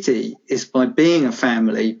the city is by being a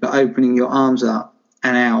family, but opening your arms up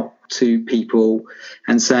and out to people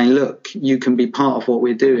and saying, look, you can be part of what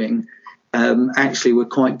we're doing. Actually, we're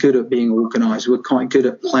quite good at being organised. We're quite good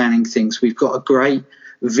at planning things. We've got a great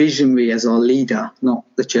visionary as our leader, not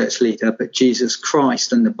the church leader, but Jesus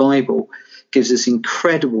Christ, and the Bible gives us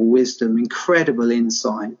incredible wisdom, incredible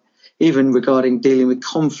insight, even regarding dealing with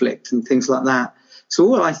conflict and things like that.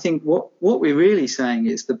 So I think what we're really saying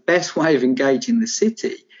is the best way of engaging the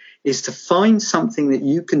city is to find something that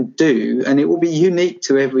you can do, and it will be unique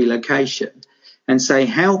to every location, and say,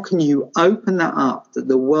 how can you open that up that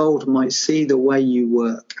the world might see the way you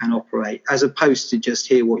work and operate, as opposed to just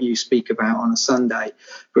hear what you speak about on a Sunday,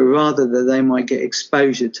 but rather that they might get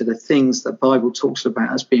exposure to the things that the Bible talks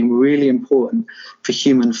about as being really important for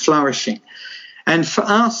human flourishing. And for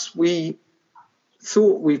us, we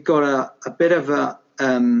thought we've got a bit of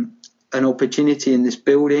an opportunity in this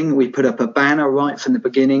building. We put up a banner right from the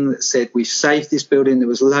beginning that said we've saved this building. There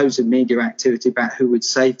was loads of media activity about who would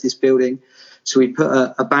save this building. So we put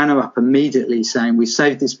a banner up immediately saying we've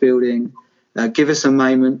saved this building. Give us a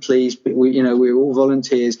moment, please. We're all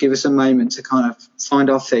volunteers. Give us a moment to kind of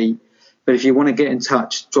find our feet. But if you want to get in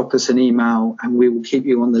touch, drop us an email and we will keep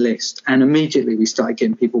you on the list. And immediately we started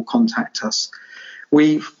getting people contact us.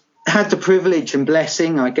 We've had the privilege and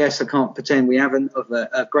blessing, I guess I can't pretend we haven't, of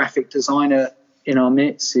a graphic designer in our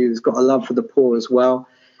midst who's got a love for the poor as well.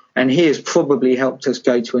 And he has probably helped us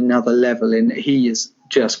go to another level in that he has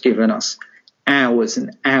just given us hours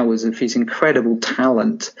and hours of his incredible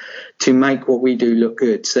talent to make what we do look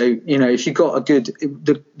good. So, if you've got a good,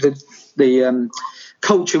 the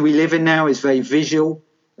culture we live in now is very visual.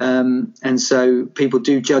 And so people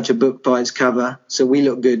do judge a book by its cover. So we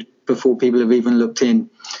look good before people have even looked in.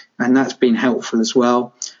 And that's been helpful as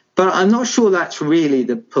well. But I'm not sure that's really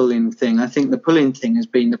the pull-in thing. I think the pull-in thing has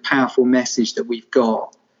been the powerful message that we've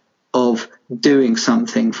got of doing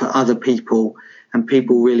something for other people, and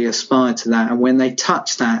people really aspire to that. And when they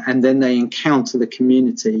touch that and then they encounter the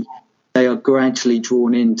community, they are gradually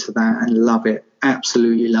drawn into that and love it,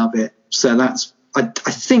 absolutely love it. So I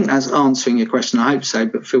think that's answering your question. I hope so,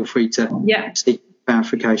 but feel free to seek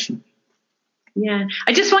clarification. Yeah.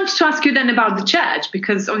 I just wanted to ask you then about the church,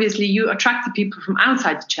 because obviously you attracted people from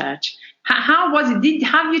outside the church. How was it?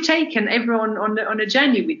 Have you taken everyone on a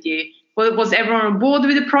journey with you? Was everyone on board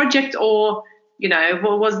with the project, or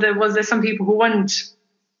was there some people who weren't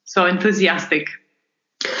so enthusiastic?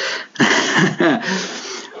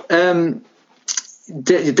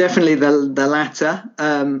 Definitely the latter.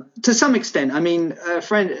 To some extent, I mean, a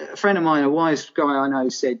friend of mine, a wise guy I know,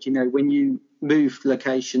 said, when you move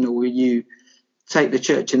location or you take the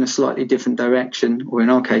church in a slightly different direction, or in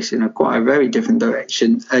our case, in quite a very different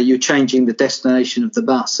direction, you're changing the destination of the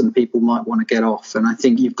bus, and people might want to get off. And I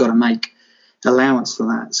think you've got to make allowance for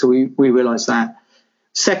that. So we realised that.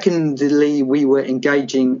 Secondly, we were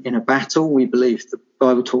engaging in a battle. We believe the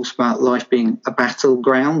Bible talks about life being a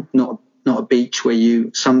battleground, not a beach where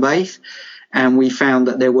you sunbathe. And we found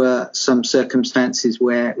that there were some circumstances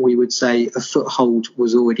where we would say a foothold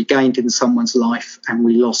was already gained in someone's life and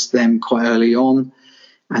we lost them quite early on.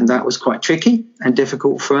 And that was quite tricky and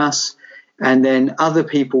difficult for us. And then other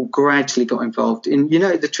people gradually got involved.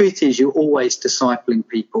 The truth is, you're always discipling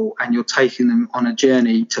people and you're taking them on a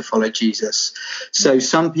journey to follow Jesus. So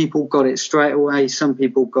some people got it straight away. Some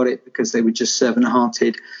people got it because they were just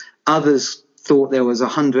servant-hearted. Others thought there was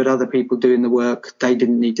 100 other people doing the work. They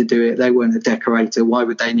didn't need to do it. They weren't a decorator. Why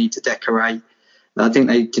would they need to decorate? I think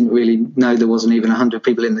they didn't really know there wasn't even 100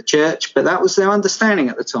 people in the church, but that was their understanding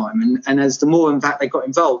at the time. And as the more, in fact, they got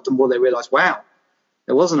involved, the more they realised, wow,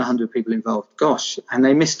 there wasn't 100 people involved. Gosh, and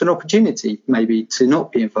they missed an opportunity maybe to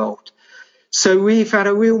not be involved. So we've had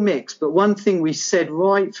a real mix. But one thing we said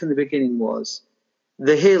right from the beginning was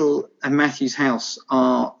the Hill and Matthew's House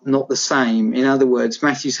are not the same. In other words,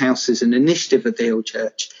 Matthew's House is an initiative of the Hill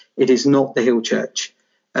Church. It is not the Hill Church.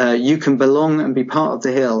 You can belong and be part of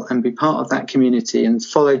the Hill and be part of that community and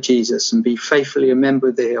follow Jesus and be faithfully a member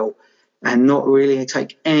of the Hill and not really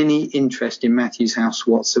take any interest in Matthew's House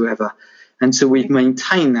whatsoever. And so we've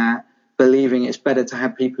maintained that, believing it's better to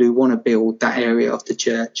have people who want to build that area of the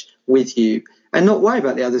church with you and not worry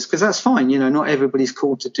about the others, because that's fine. Not everybody's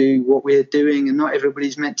called to do what we're doing and not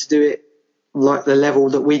everybody's meant to do it like the level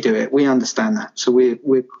that we do it. We understand that. So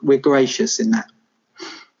we're gracious in that.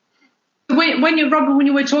 When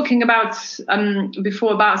you were talking about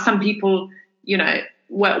before about some people,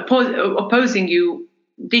 were opposing you,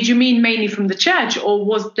 did you mean mainly from the church, or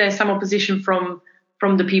was there some opposition from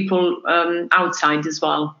the people outside as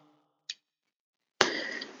well?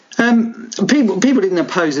 People didn't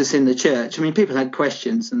oppose us in the church. I mean, people had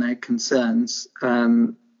questions and they had concerns,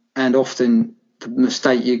 and often the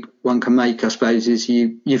mistake one can make, I suppose, is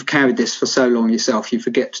you've carried this for so long yourself, you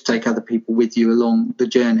forget to take other people with you along the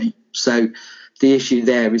journey. So the issue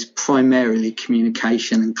there is primarily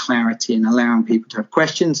communication and clarity and allowing people to have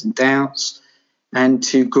questions and doubts and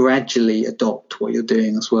to gradually adopt what you're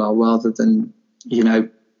doing as well, rather than,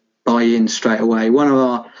 buy in straight away. One of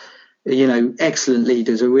our, excellent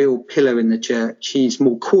leaders, a real pillar in the church, he's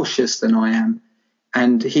more cautious than I am.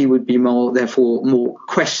 And he would be more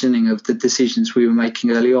questioning of the decisions we were making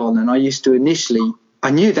early on. And I used to I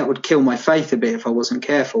knew that would kill my faith a bit if I wasn't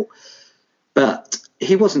careful. But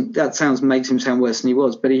he wasn't, makes him sound worse than he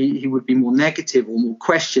was, but he would be more negative or more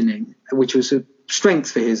questioning, which was a strength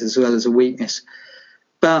for his as well as a weakness.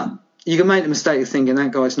 But you can make the mistake of thinking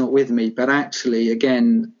that guy's not with me. But actually,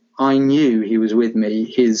 again, I knew he was with me.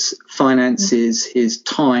 His finances, his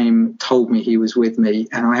time told me he was with me.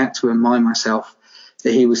 And I had to remind myself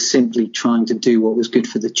that he was simply trying to do what was good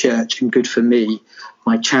for the church and good for me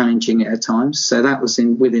by challenging it at times. So that was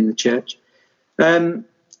within the church.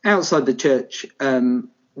 Outside the church,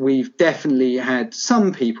 we've definitely had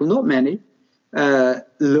some people, not many,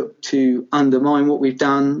 look to undermine what we've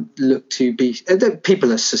done, look to be...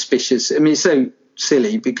 people are suspicious. I mean, it's so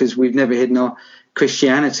silly because we've never hidden our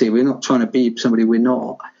Christianity. We're not trying to be somebody we're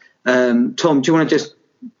not. Tom, do you want to just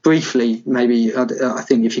briefly, maybe, I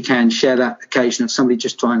think if you can, share that occasion of somebody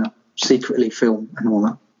just trying to secretly film and all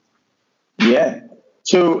that? Yeah.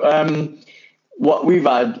 So what we've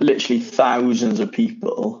had literally thousands of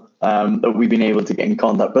people that we've been able to get in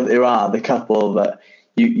contact, but there are the couple that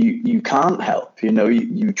you can't help.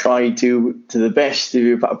 You try to the best of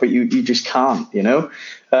your part, but you just can't.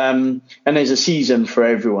 And there's a season for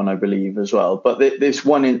everyone, I believe, as well. But this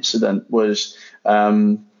one incident was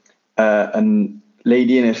a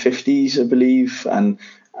lady in her 50s, I believe,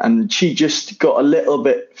 and she just got a little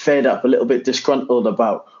bit fed up, a little bit disgruntled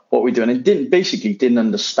about what we're doing, and didn't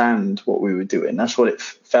understand what we were doing. That's what it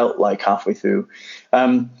felt like halfway through.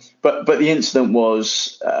 But the incident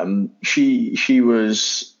was she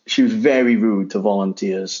was very rude to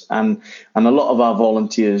volunteers, and a lot of our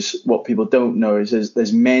volunteers, what people don't know is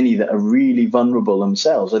there's many that are really vulnerable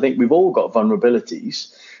themselves. I think we've all got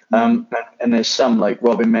vulnerabilities, and there's some, like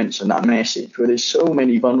Robin mentioned that message, where there's so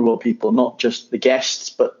many vulnerable people, not just the guests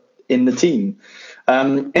but in the team.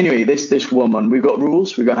 Anyway, this woman, we've got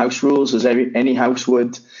rules, we've got house rules as any house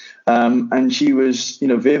would, and she was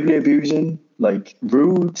verbally abusing, like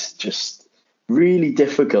rude, just really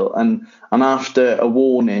difficult, and after a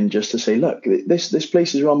warning just to say, look, this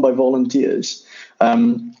place is run by volunteers,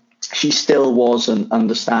 she still wasn't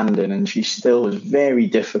understanding, and she still was very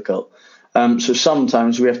difficult. So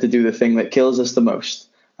sometimes we have to do the thing that kills us the most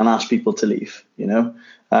and ask people to leave,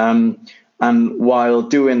 and while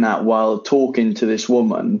doing that, while talking to this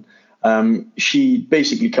woman, she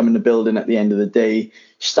basically come in the building at the end of the day,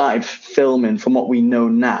 started filming, from what we know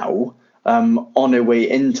now, on her way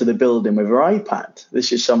into the building with her iPad.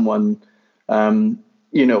 This is someone,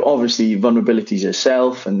 obviously vulnerabilities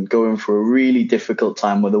herself and going through a really difficult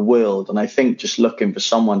time with the world. And I think just looking for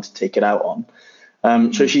someone to take it out on.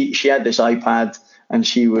 So she had this iPad, and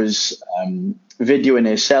she was videoing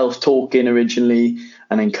herself talking originally,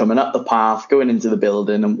 and then coming up the path, going into the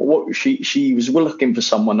building. And what she was looking for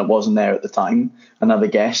someone that wasn't there at the time, another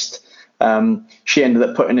guest. She ended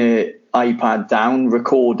up putting her iPad down,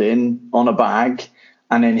 recording on a bag,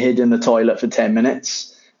 and then hid in the toilet for 10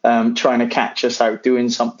 minutes, trying to catch us out doing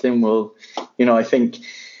something. Well, I think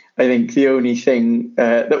the only thing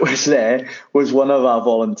that was there was one of our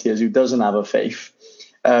volunteers who doesn't have a faith,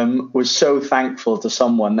 was so thankful to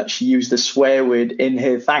someone that she used the swear word in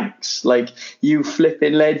her thanks, like, you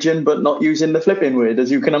flipping legend, but not using the flipping word,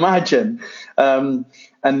 as you can imagine. And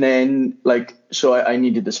then, so I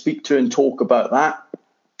needed to speak to her and talk about that.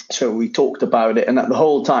 So we talked about it, and at the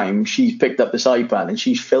whole time she's picked up this iPad and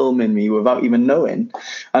she's filming me without even knowing.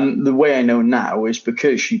 And the way I know now is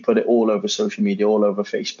because she put it all over social media, all over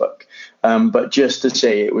Facebook. But just to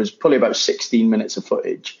say, it was probably about 16 minutes of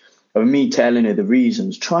footage of me telling her the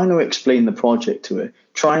reasons, trying to explain the project to her,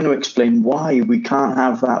 trying to explain why we can't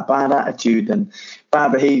have that bad attitude and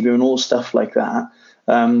bad behavior and all stuff like that.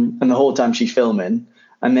 And the whole time she's filming.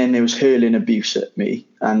 And then there was hurling abuse at me,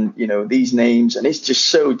 and these names, and it's just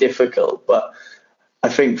so difficult. But I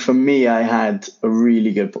think for me, I had a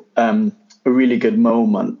really good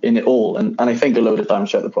moment in it all, and I think a load of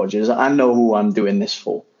times throughout the project is I know who I'm doing this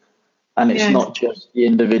for, and it's not just the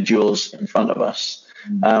individuals in front of us,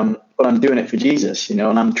 but I'm doing it for Jesus, and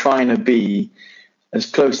I'm trying to be as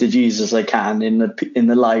close to Jesus as I can in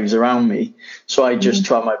the lives around me. So I just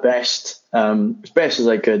try my best, as best as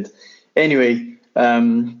I could. Anyway.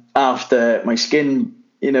 After my skin,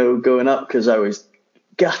 going up because I was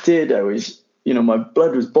gutted, I was, my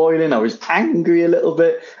blood was boiling, I was angry a little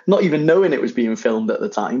bit, not even knowing it was being filmed at the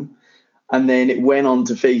time. And then it went on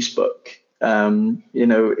to Facebook. Sometimes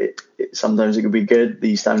it could be good,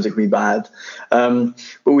 these times it could be bad. But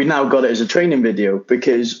we now got it as a training video,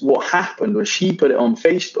 because what happened was she put it on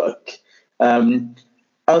Facebook.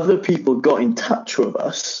 Other people got in touch with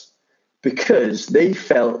us because they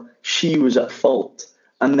felt she was at fault,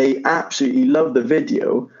 and they absolutely loved the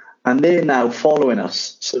video, and they're now following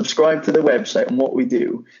us, subscribe to the website and what we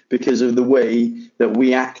do because of the way that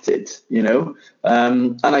we acted, and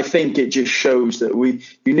I think it just shows that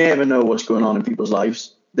you never know what's going on in people's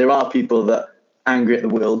lives. There are people that are angry at the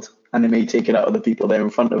world, and they may take it out of the people there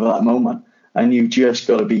in front of at that moment, and you've just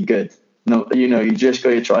got to be good. No, you just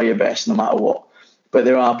got to try your best no matter what. But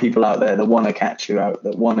there are people out there that want to catch you out,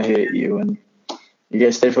 that want to hurt you, and it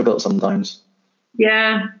gets difficult sometimes.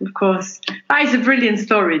 Yeah, of course. That is a brilliant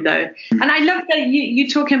story, though. And I love that you're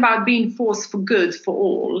talking about being force for good for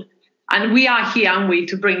all. And we are here, aren't we,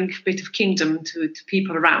 to bring a bit of kingdom to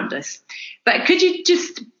people around us. But could you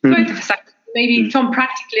just, both of us, maybe Tom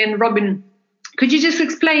practically and Robin, could you just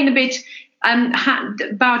explain a bit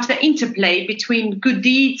about the interplay between good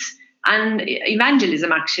deeds and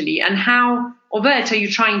evangelism, actually, and how overt are you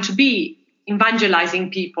trying to be evangelizing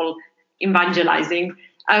people, and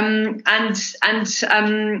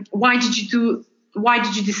why did you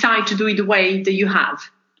decide to do it the way that you have?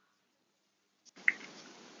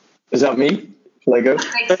 Is that me? Shall I go?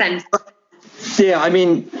 That makes sense. Yeah, I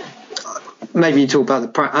mean, maybe you talk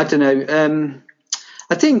about I don't know.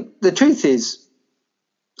 I think the truth is,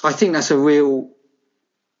 I think that's a real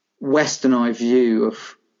westernized view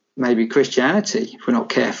of maybe Christianity, if we're not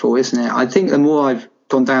careful, isn't it? I think the more I've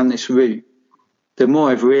gone down this route, the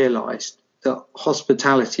more I've realised that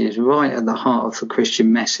hospitality is right at the heart of the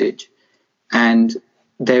Christian message. And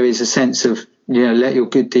there is a sense of, let your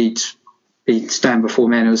good deeds stand before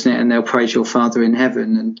men, isn't it? And they'll praise your Father in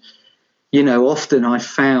heaven. And often I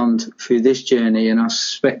found through this journey, and I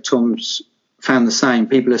suspect Tom's found the same,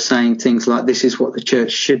 people are saying things like, this is what the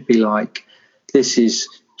church should be like. This is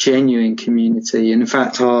genuine community. And in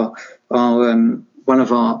fact, one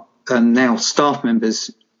of our now staff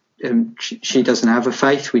members, she doesn't have a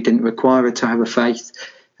faith. We didn't require her to have a faith.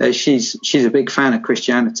 She's a big fan of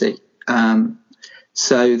Christianity.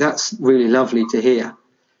 So that's really lovely to hear.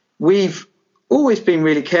 We've always been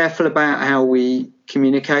really careful about how we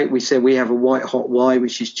communicate. We say we have a white hot why,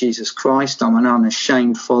 which is Jesus Christ. I'm an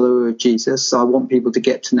unashamed follower of Jesus. I want people to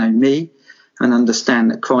get to know me and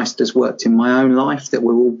understand that Christ has worked in my own life, that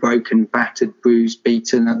we're all broken, battered, bruised,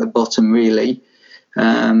 beaten at the bottom, really.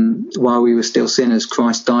 While we were still sinners,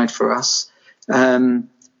 Christ died for us. And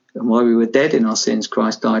while we were dead in our sins,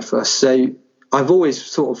 Christ died for us. So I've always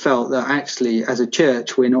sort of felt that actually, as a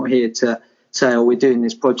church, we're not here to say, we're doing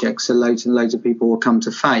this project so loads and loads of people will come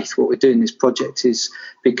to faith. What we're doing this project is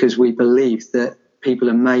because we believe that people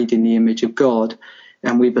are made in the image of God,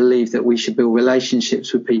 and we believe that we should build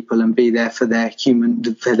relationships with people and be there for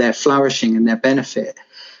their flourishing and their benefit.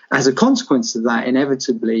 As a consequence of that,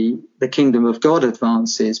 inevitably, the kingdom of God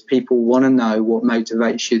advances. People want to know what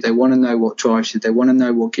motivates you. They want to know what drives you. They want to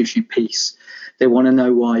know what gives you peace. They want to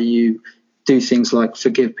know why you do things like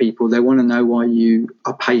forgive people. They want to know why you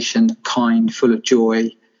are patient, kind, full of joy.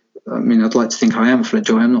 I mean, I'd like to think I am full of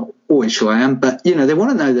joy. I'm not always sure I am, but, they want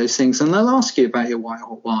to know those things, and they'll ask you about your why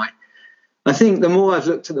or why. I think the more I've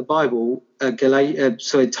looked at the Bible,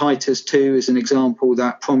 Titus 2 is an example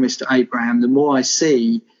that promised to Abraham, the more I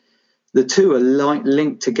see the two are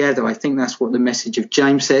linked together. I think that's what the message of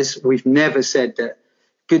James says. We've never said that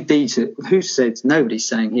good deeds, who says, nobody's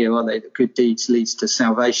saying here, are they, that good deeds leads to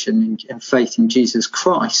salvation and faith in Jesus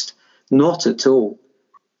Christ? Not at all.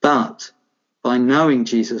 But by knowing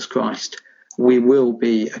Jesus Christ, we will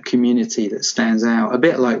be a community that stands out. A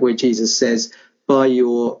bit like where Jesus says, by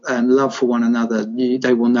your love for one another,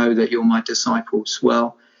 they will know that you're my disciples.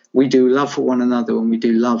 Well, we do love for one another, and we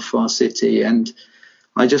do love for our city. And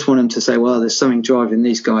I just want them to say, well, there's something driving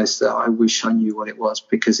these guys that I wish I knew what it was,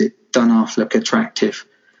 because it doesn't half look attractive.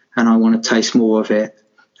 And I want to taste more of it,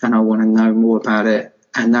 and I want to know more about it.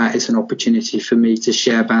 And that is an opportunity for me to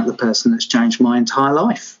share about the person that's changed my entire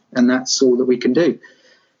life. And that's all that we can do.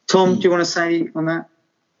 Tom, do you want to say on that?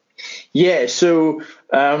 Yeah, so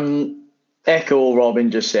echo what Robin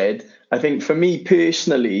just said. I think for me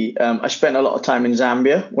personally, I spent a lot of time in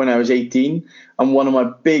Zambia when I was 18. And one of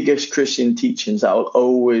my biggest Christian teachings that I'll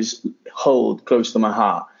always hold close to my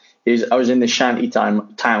heart is I was in the shanty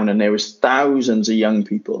town, and there was thousands of young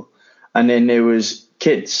people. And then there was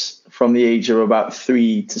kids from the age of about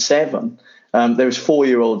 3 to 7. There was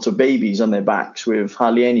 4-year-olds or babies on their backs with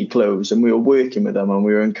hardly any clothes. And we were working with them, and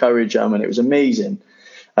we were encouraging them, and it was amazing.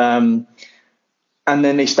 And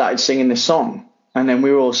then they started singing this song. And then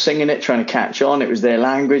we were all singing it, trying to catch on. It was their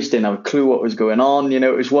language, didn't have a clue what was going on.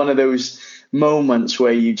 It was one of those moments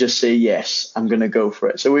where you just say, yes, I'm going to go for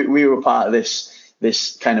it. So we were part of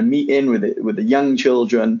this kind of meeting with the young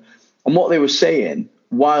children. And what they were saying,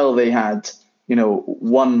 while they had,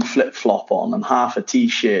 one flip-flop on and half a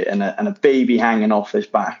T-shirt and a baby hanging off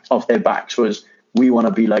their backs, was, we want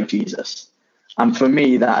to be like Jesus. And for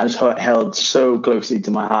me, that has held so closely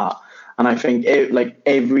to my heart. And I think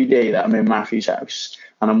every day that I'm in Matthew's house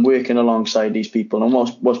and I'm working alongside these people, and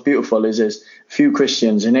what's beautiful is there's a few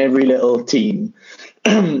Christians in every little team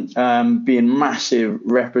being massive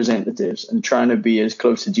representatives and trying to be as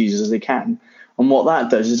close to Jesus as they can. And what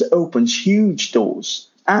that does is it opens huge doors,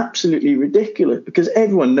 absolutely ridiculous, because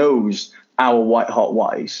everyone knows our white hot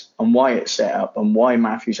whys and why it's set up and why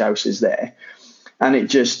Matthew's house is there. And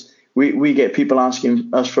it just, we get people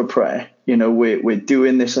asking us for prayer. We're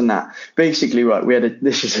doing this and that. Basically, right,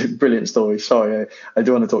 this is a brilliant story. Sorry, I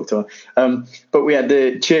do want to talk to her. But we had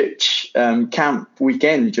the church camp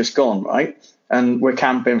weekend just gone, right? And we're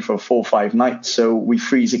camping for 4 or 5 nights. So we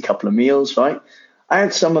freeze a couple of meals, right? I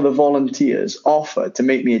had some of the volunteers offer to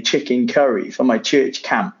make me a chicken curry for my church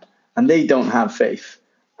camp, and they don't have faith.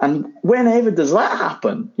 And whenever does that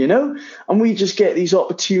happen, And we just get these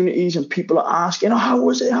opportunities, and people are asking, how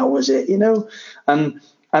was it? How was it? And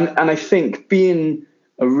I think being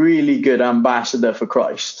a really good ambassador for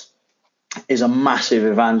Christ is a massive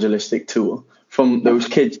evangelistic tool, from those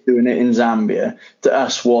kids doing it in Zambia to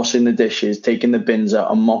us washing the dishes, taking the bins out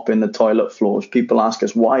and mopping the toilet floors. People ask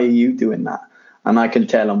us, why are you doing that? And I can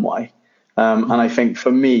tell them why. And I think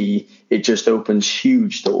for me, it just opens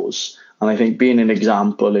huge doors. And I think being an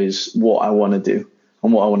example is what I want to do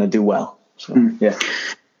and what I want to do well. So, yeah.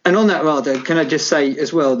 And on that, rather, can I just say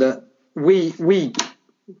as well that we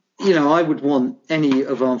I would want any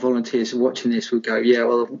of our volunteers watching this would go, yeah,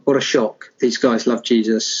 well, what a shock. These guys love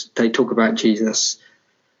Jesus. They talk about Jesus.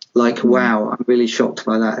 Like, wow, I'm really shocked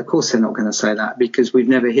by that. Of course, they're not going to say that because we've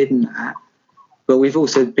never hidden that. But we've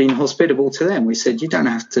also been hospitable to them. We said, you don't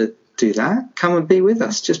have to do that. Come and be with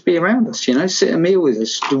us. Just be around us, sit at a meal with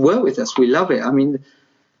us, work with us. We love it. I mean,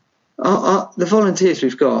 the volunteers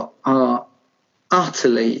we've got are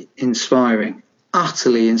utterly inspiring.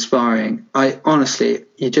 Honestly,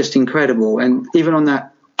 you're just incredible. And even on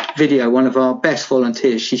that video, one of our best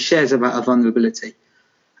volunteers, she shares about her vulnerability.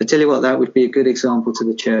 I tell you what, that would be a good example to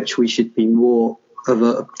the church. We should be more of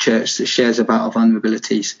a church that shares about our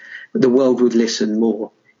vulnerabilities. The world would listen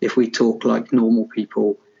more if we talk like normal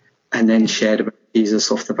people and then shared about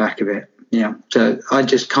Jesus off the back of it. Yeah. So I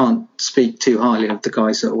just can't speak too highly of the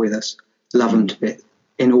guys that are with us. Love them to bits,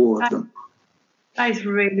 in all of them. That is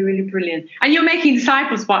really, really brilliant. And you're making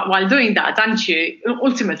disciples while doing that, aren't you?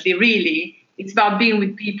 Ultimately, really, it's about being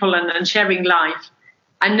with people and sharing life.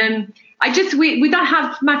 And then we don't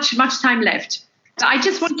have much time left. So I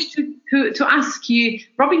just wanted to ask you,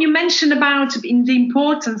 Robin, you mentioned about the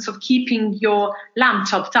importance of keeping your lamp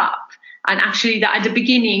topped up. And actually, that at the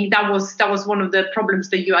beginning, that was one of the problems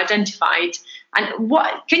that you identified. And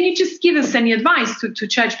what can you just give us any advice to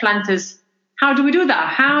church planters? How do we do that?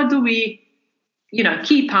 How do we,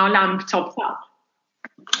 keep our lamp topped up?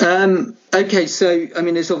 Okay, so I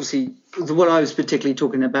mean, there's obviously what I was particularly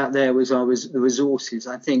talking about there was the resources.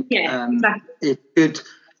 I think exactly. It's good.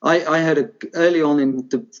 I had early on in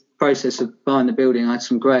the process of buying the building, I had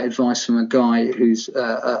some great advice from a guy who's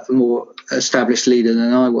a more established leader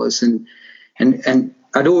than I was, and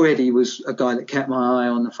I'd already was a guy that kept my eye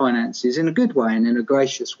on the finances in a good way and in a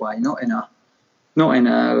gracious way, not in a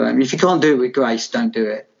if you can't do it with grace, don't do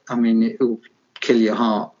it. I mean, it will kill your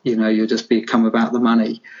heart. You'll just become about the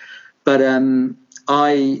money. But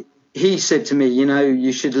he said to me,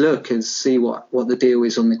 you should look and see what the deal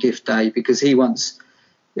is on the gift day, because he once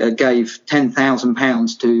gave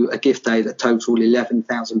 £10,000 to a gift day that totaled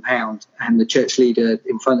 £11,000, and the church leader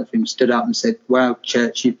in front of him stood up and said, "Wow,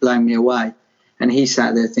 church, you've blown me away." And he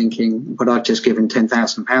sat there thinking, but I've just given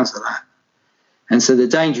 £10,000 of that. And so the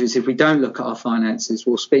danger is if we don't look at our finances,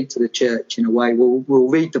 we'll speak to the church in a way, we'll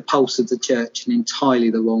read the pulse of the church in entirely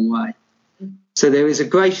the wrong way. So there is a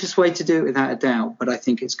gracious way to do it without a doubt, but I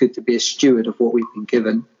think it's good to be a steward of what we've been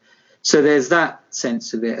given. So there's that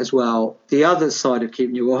sense of it as well. The other side of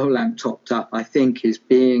keeping your oil lamp topped up, I think, is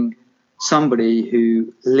being somebody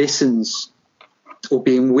who listens, or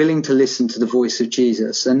being willing to listen to the voice of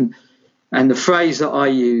Jesus. And the phrase that I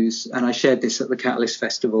use, and I shared this at the Catalyst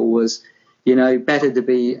Festival, was, better to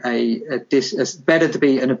be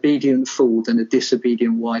an obedient fool than a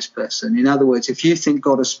disobedient wise person. In other words, if you think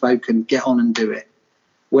God has spoken, get on and do it.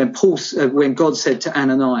 When God said to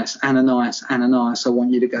Ananias, Ananias, Ananias, I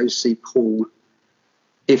want you to go see Paul.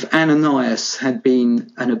 If Ananias had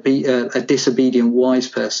been a disobedient wise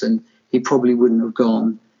person, he probably wouldn't have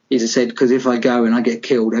gone. He'd have said, because if I go and I get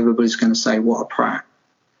killed, everybody's going to say, what a prat.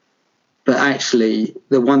 But actually,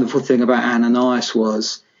 the wonderful thing about Ananias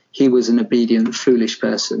was he was an obedient, foolish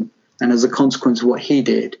person. And as a consequence of what he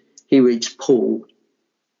did, he reached Paul.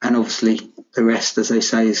 And obviously, the rest, as they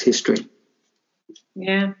say, is history.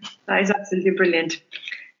 Yeah, that is absolutely brilliant.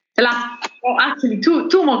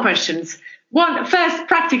 Two more questions. One, first,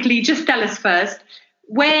 practically, just tell us first,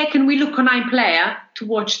 where can we look on iPlayer to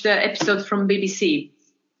watch the episodes from BBC?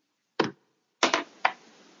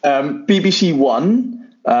 BBC One.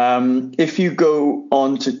 If you go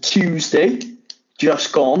on to Tuesday,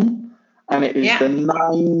 just gone, and it is the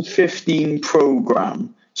 9:15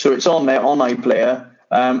 programme. So it's on there on iPlayer.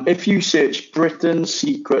 If you search Britain's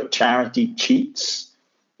Secret Charity Cheats,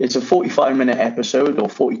 it's a 45-minute episode or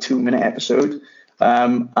 42-minute episode.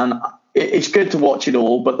 And it's good to watch it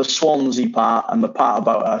all, but the Swansea part and the part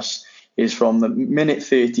about us is from the minute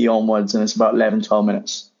 30 onwards, and it's about 11, 12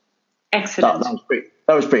 minutes. Excellent.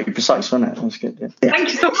 That was pretty precise, wasn't it? That was good. Yeah. Thank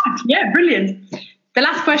you so much. Yeah, brilliant. The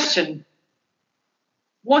last question.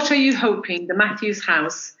 What are you hoping the Matthews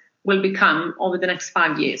House will become over the next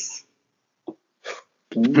 5 years?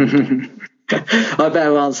 I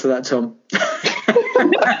better answer that, Tom.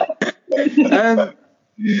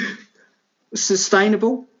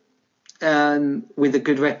 Sustainable, with a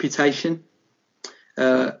good reputation,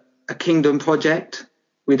 a kingdom project.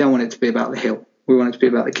 We don't want it to be about the hill. We want it to be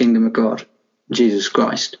about the kingdom of God, Jesus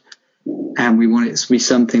Christ. And we want it to be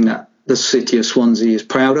something that the city of Swansea is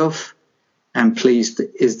proud of and pleased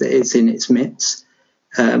that it's in its midst.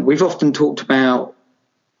 We've often talked about,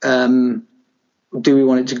 the church do we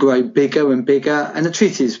want it to grow bigger and bigger? And the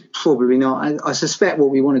truth is probably not. I suspect what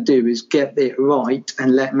we want to do is get it right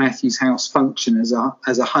and let Matthew's House function as a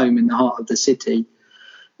home in the heart of the city.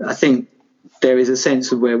 I think there is a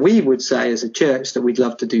sense of where we would say as a church that we'd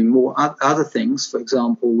love to do more other things. For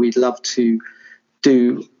example, we'd love to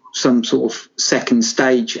do some sort of second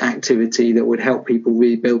stage activity that would help people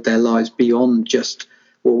rebuild their lives beyond just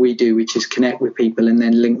what we do, which is connect with people and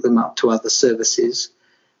then link them up to other services.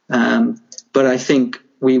 But I think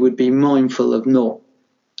we would be mindful of not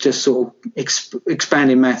just sort of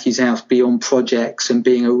expanding Matthew's House beyond projects and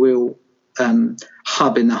being a real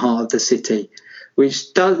hub in the heart of the city,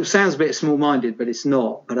 which sounds a bit small-minded, but it's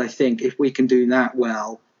not. But I think if we can do that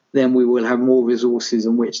well, then we will have more resources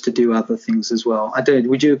on which to do other things as well.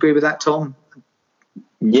 Would you agree with that, Tom?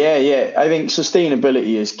 Yeah. I think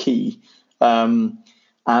sustainability is key, and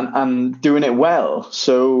doing it well.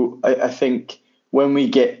 So I think when we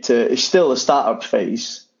get to, it's still a startup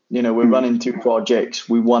phase. You know, we're running 2 projects.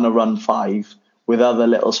 We want to run 5 with other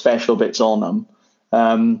little special bits on them.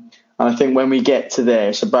 And I think when we get to there,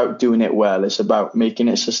 it's about doing it well. It's about making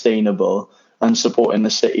it sustainable and supporting the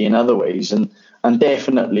city in other ways. And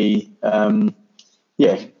definitely,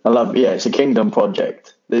 it's a kingdom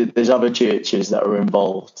project. There's other churches that are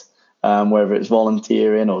involved, whether it's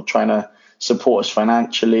volunteering or trying to support us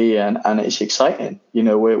financially, and it's exciting. You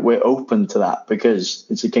know, we're open to that because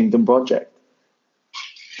it's a kingdom project.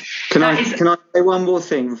 Can I say one more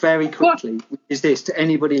thing very quickly? Is this to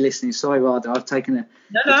anybody listening? Sorry, Radha, I've taken a.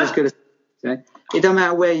 No. Just going to say, it doesn't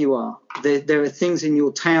matter where you are. There are things in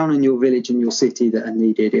your town and your village and your city that are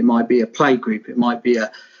needed. It might be a play group. It might be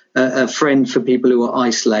a friend for people who are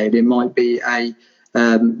isolated. It might be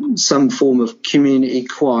some form of community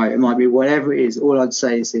choir. It might be whatever it is. All I'd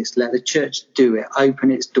say is this: let the church do it, open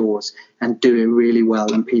its doors and do it really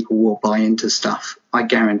well, and people will buy into stuff. I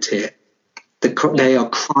guarantee it. They are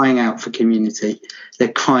crying out for community.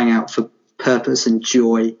 They're crying out for purpose and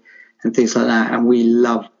joy and things like that. And we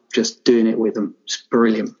love just doing it with them. It's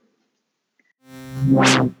brilliant.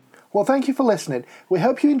 Well, thank you for listening. We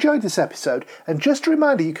hope you enjoyed this episode. And just a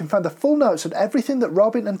reminder, you can find the full notes on everything that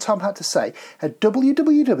Robin and Tom had to say at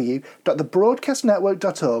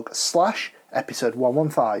www.thebroadcastnetwork.org/episode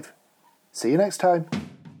 115. See you next time.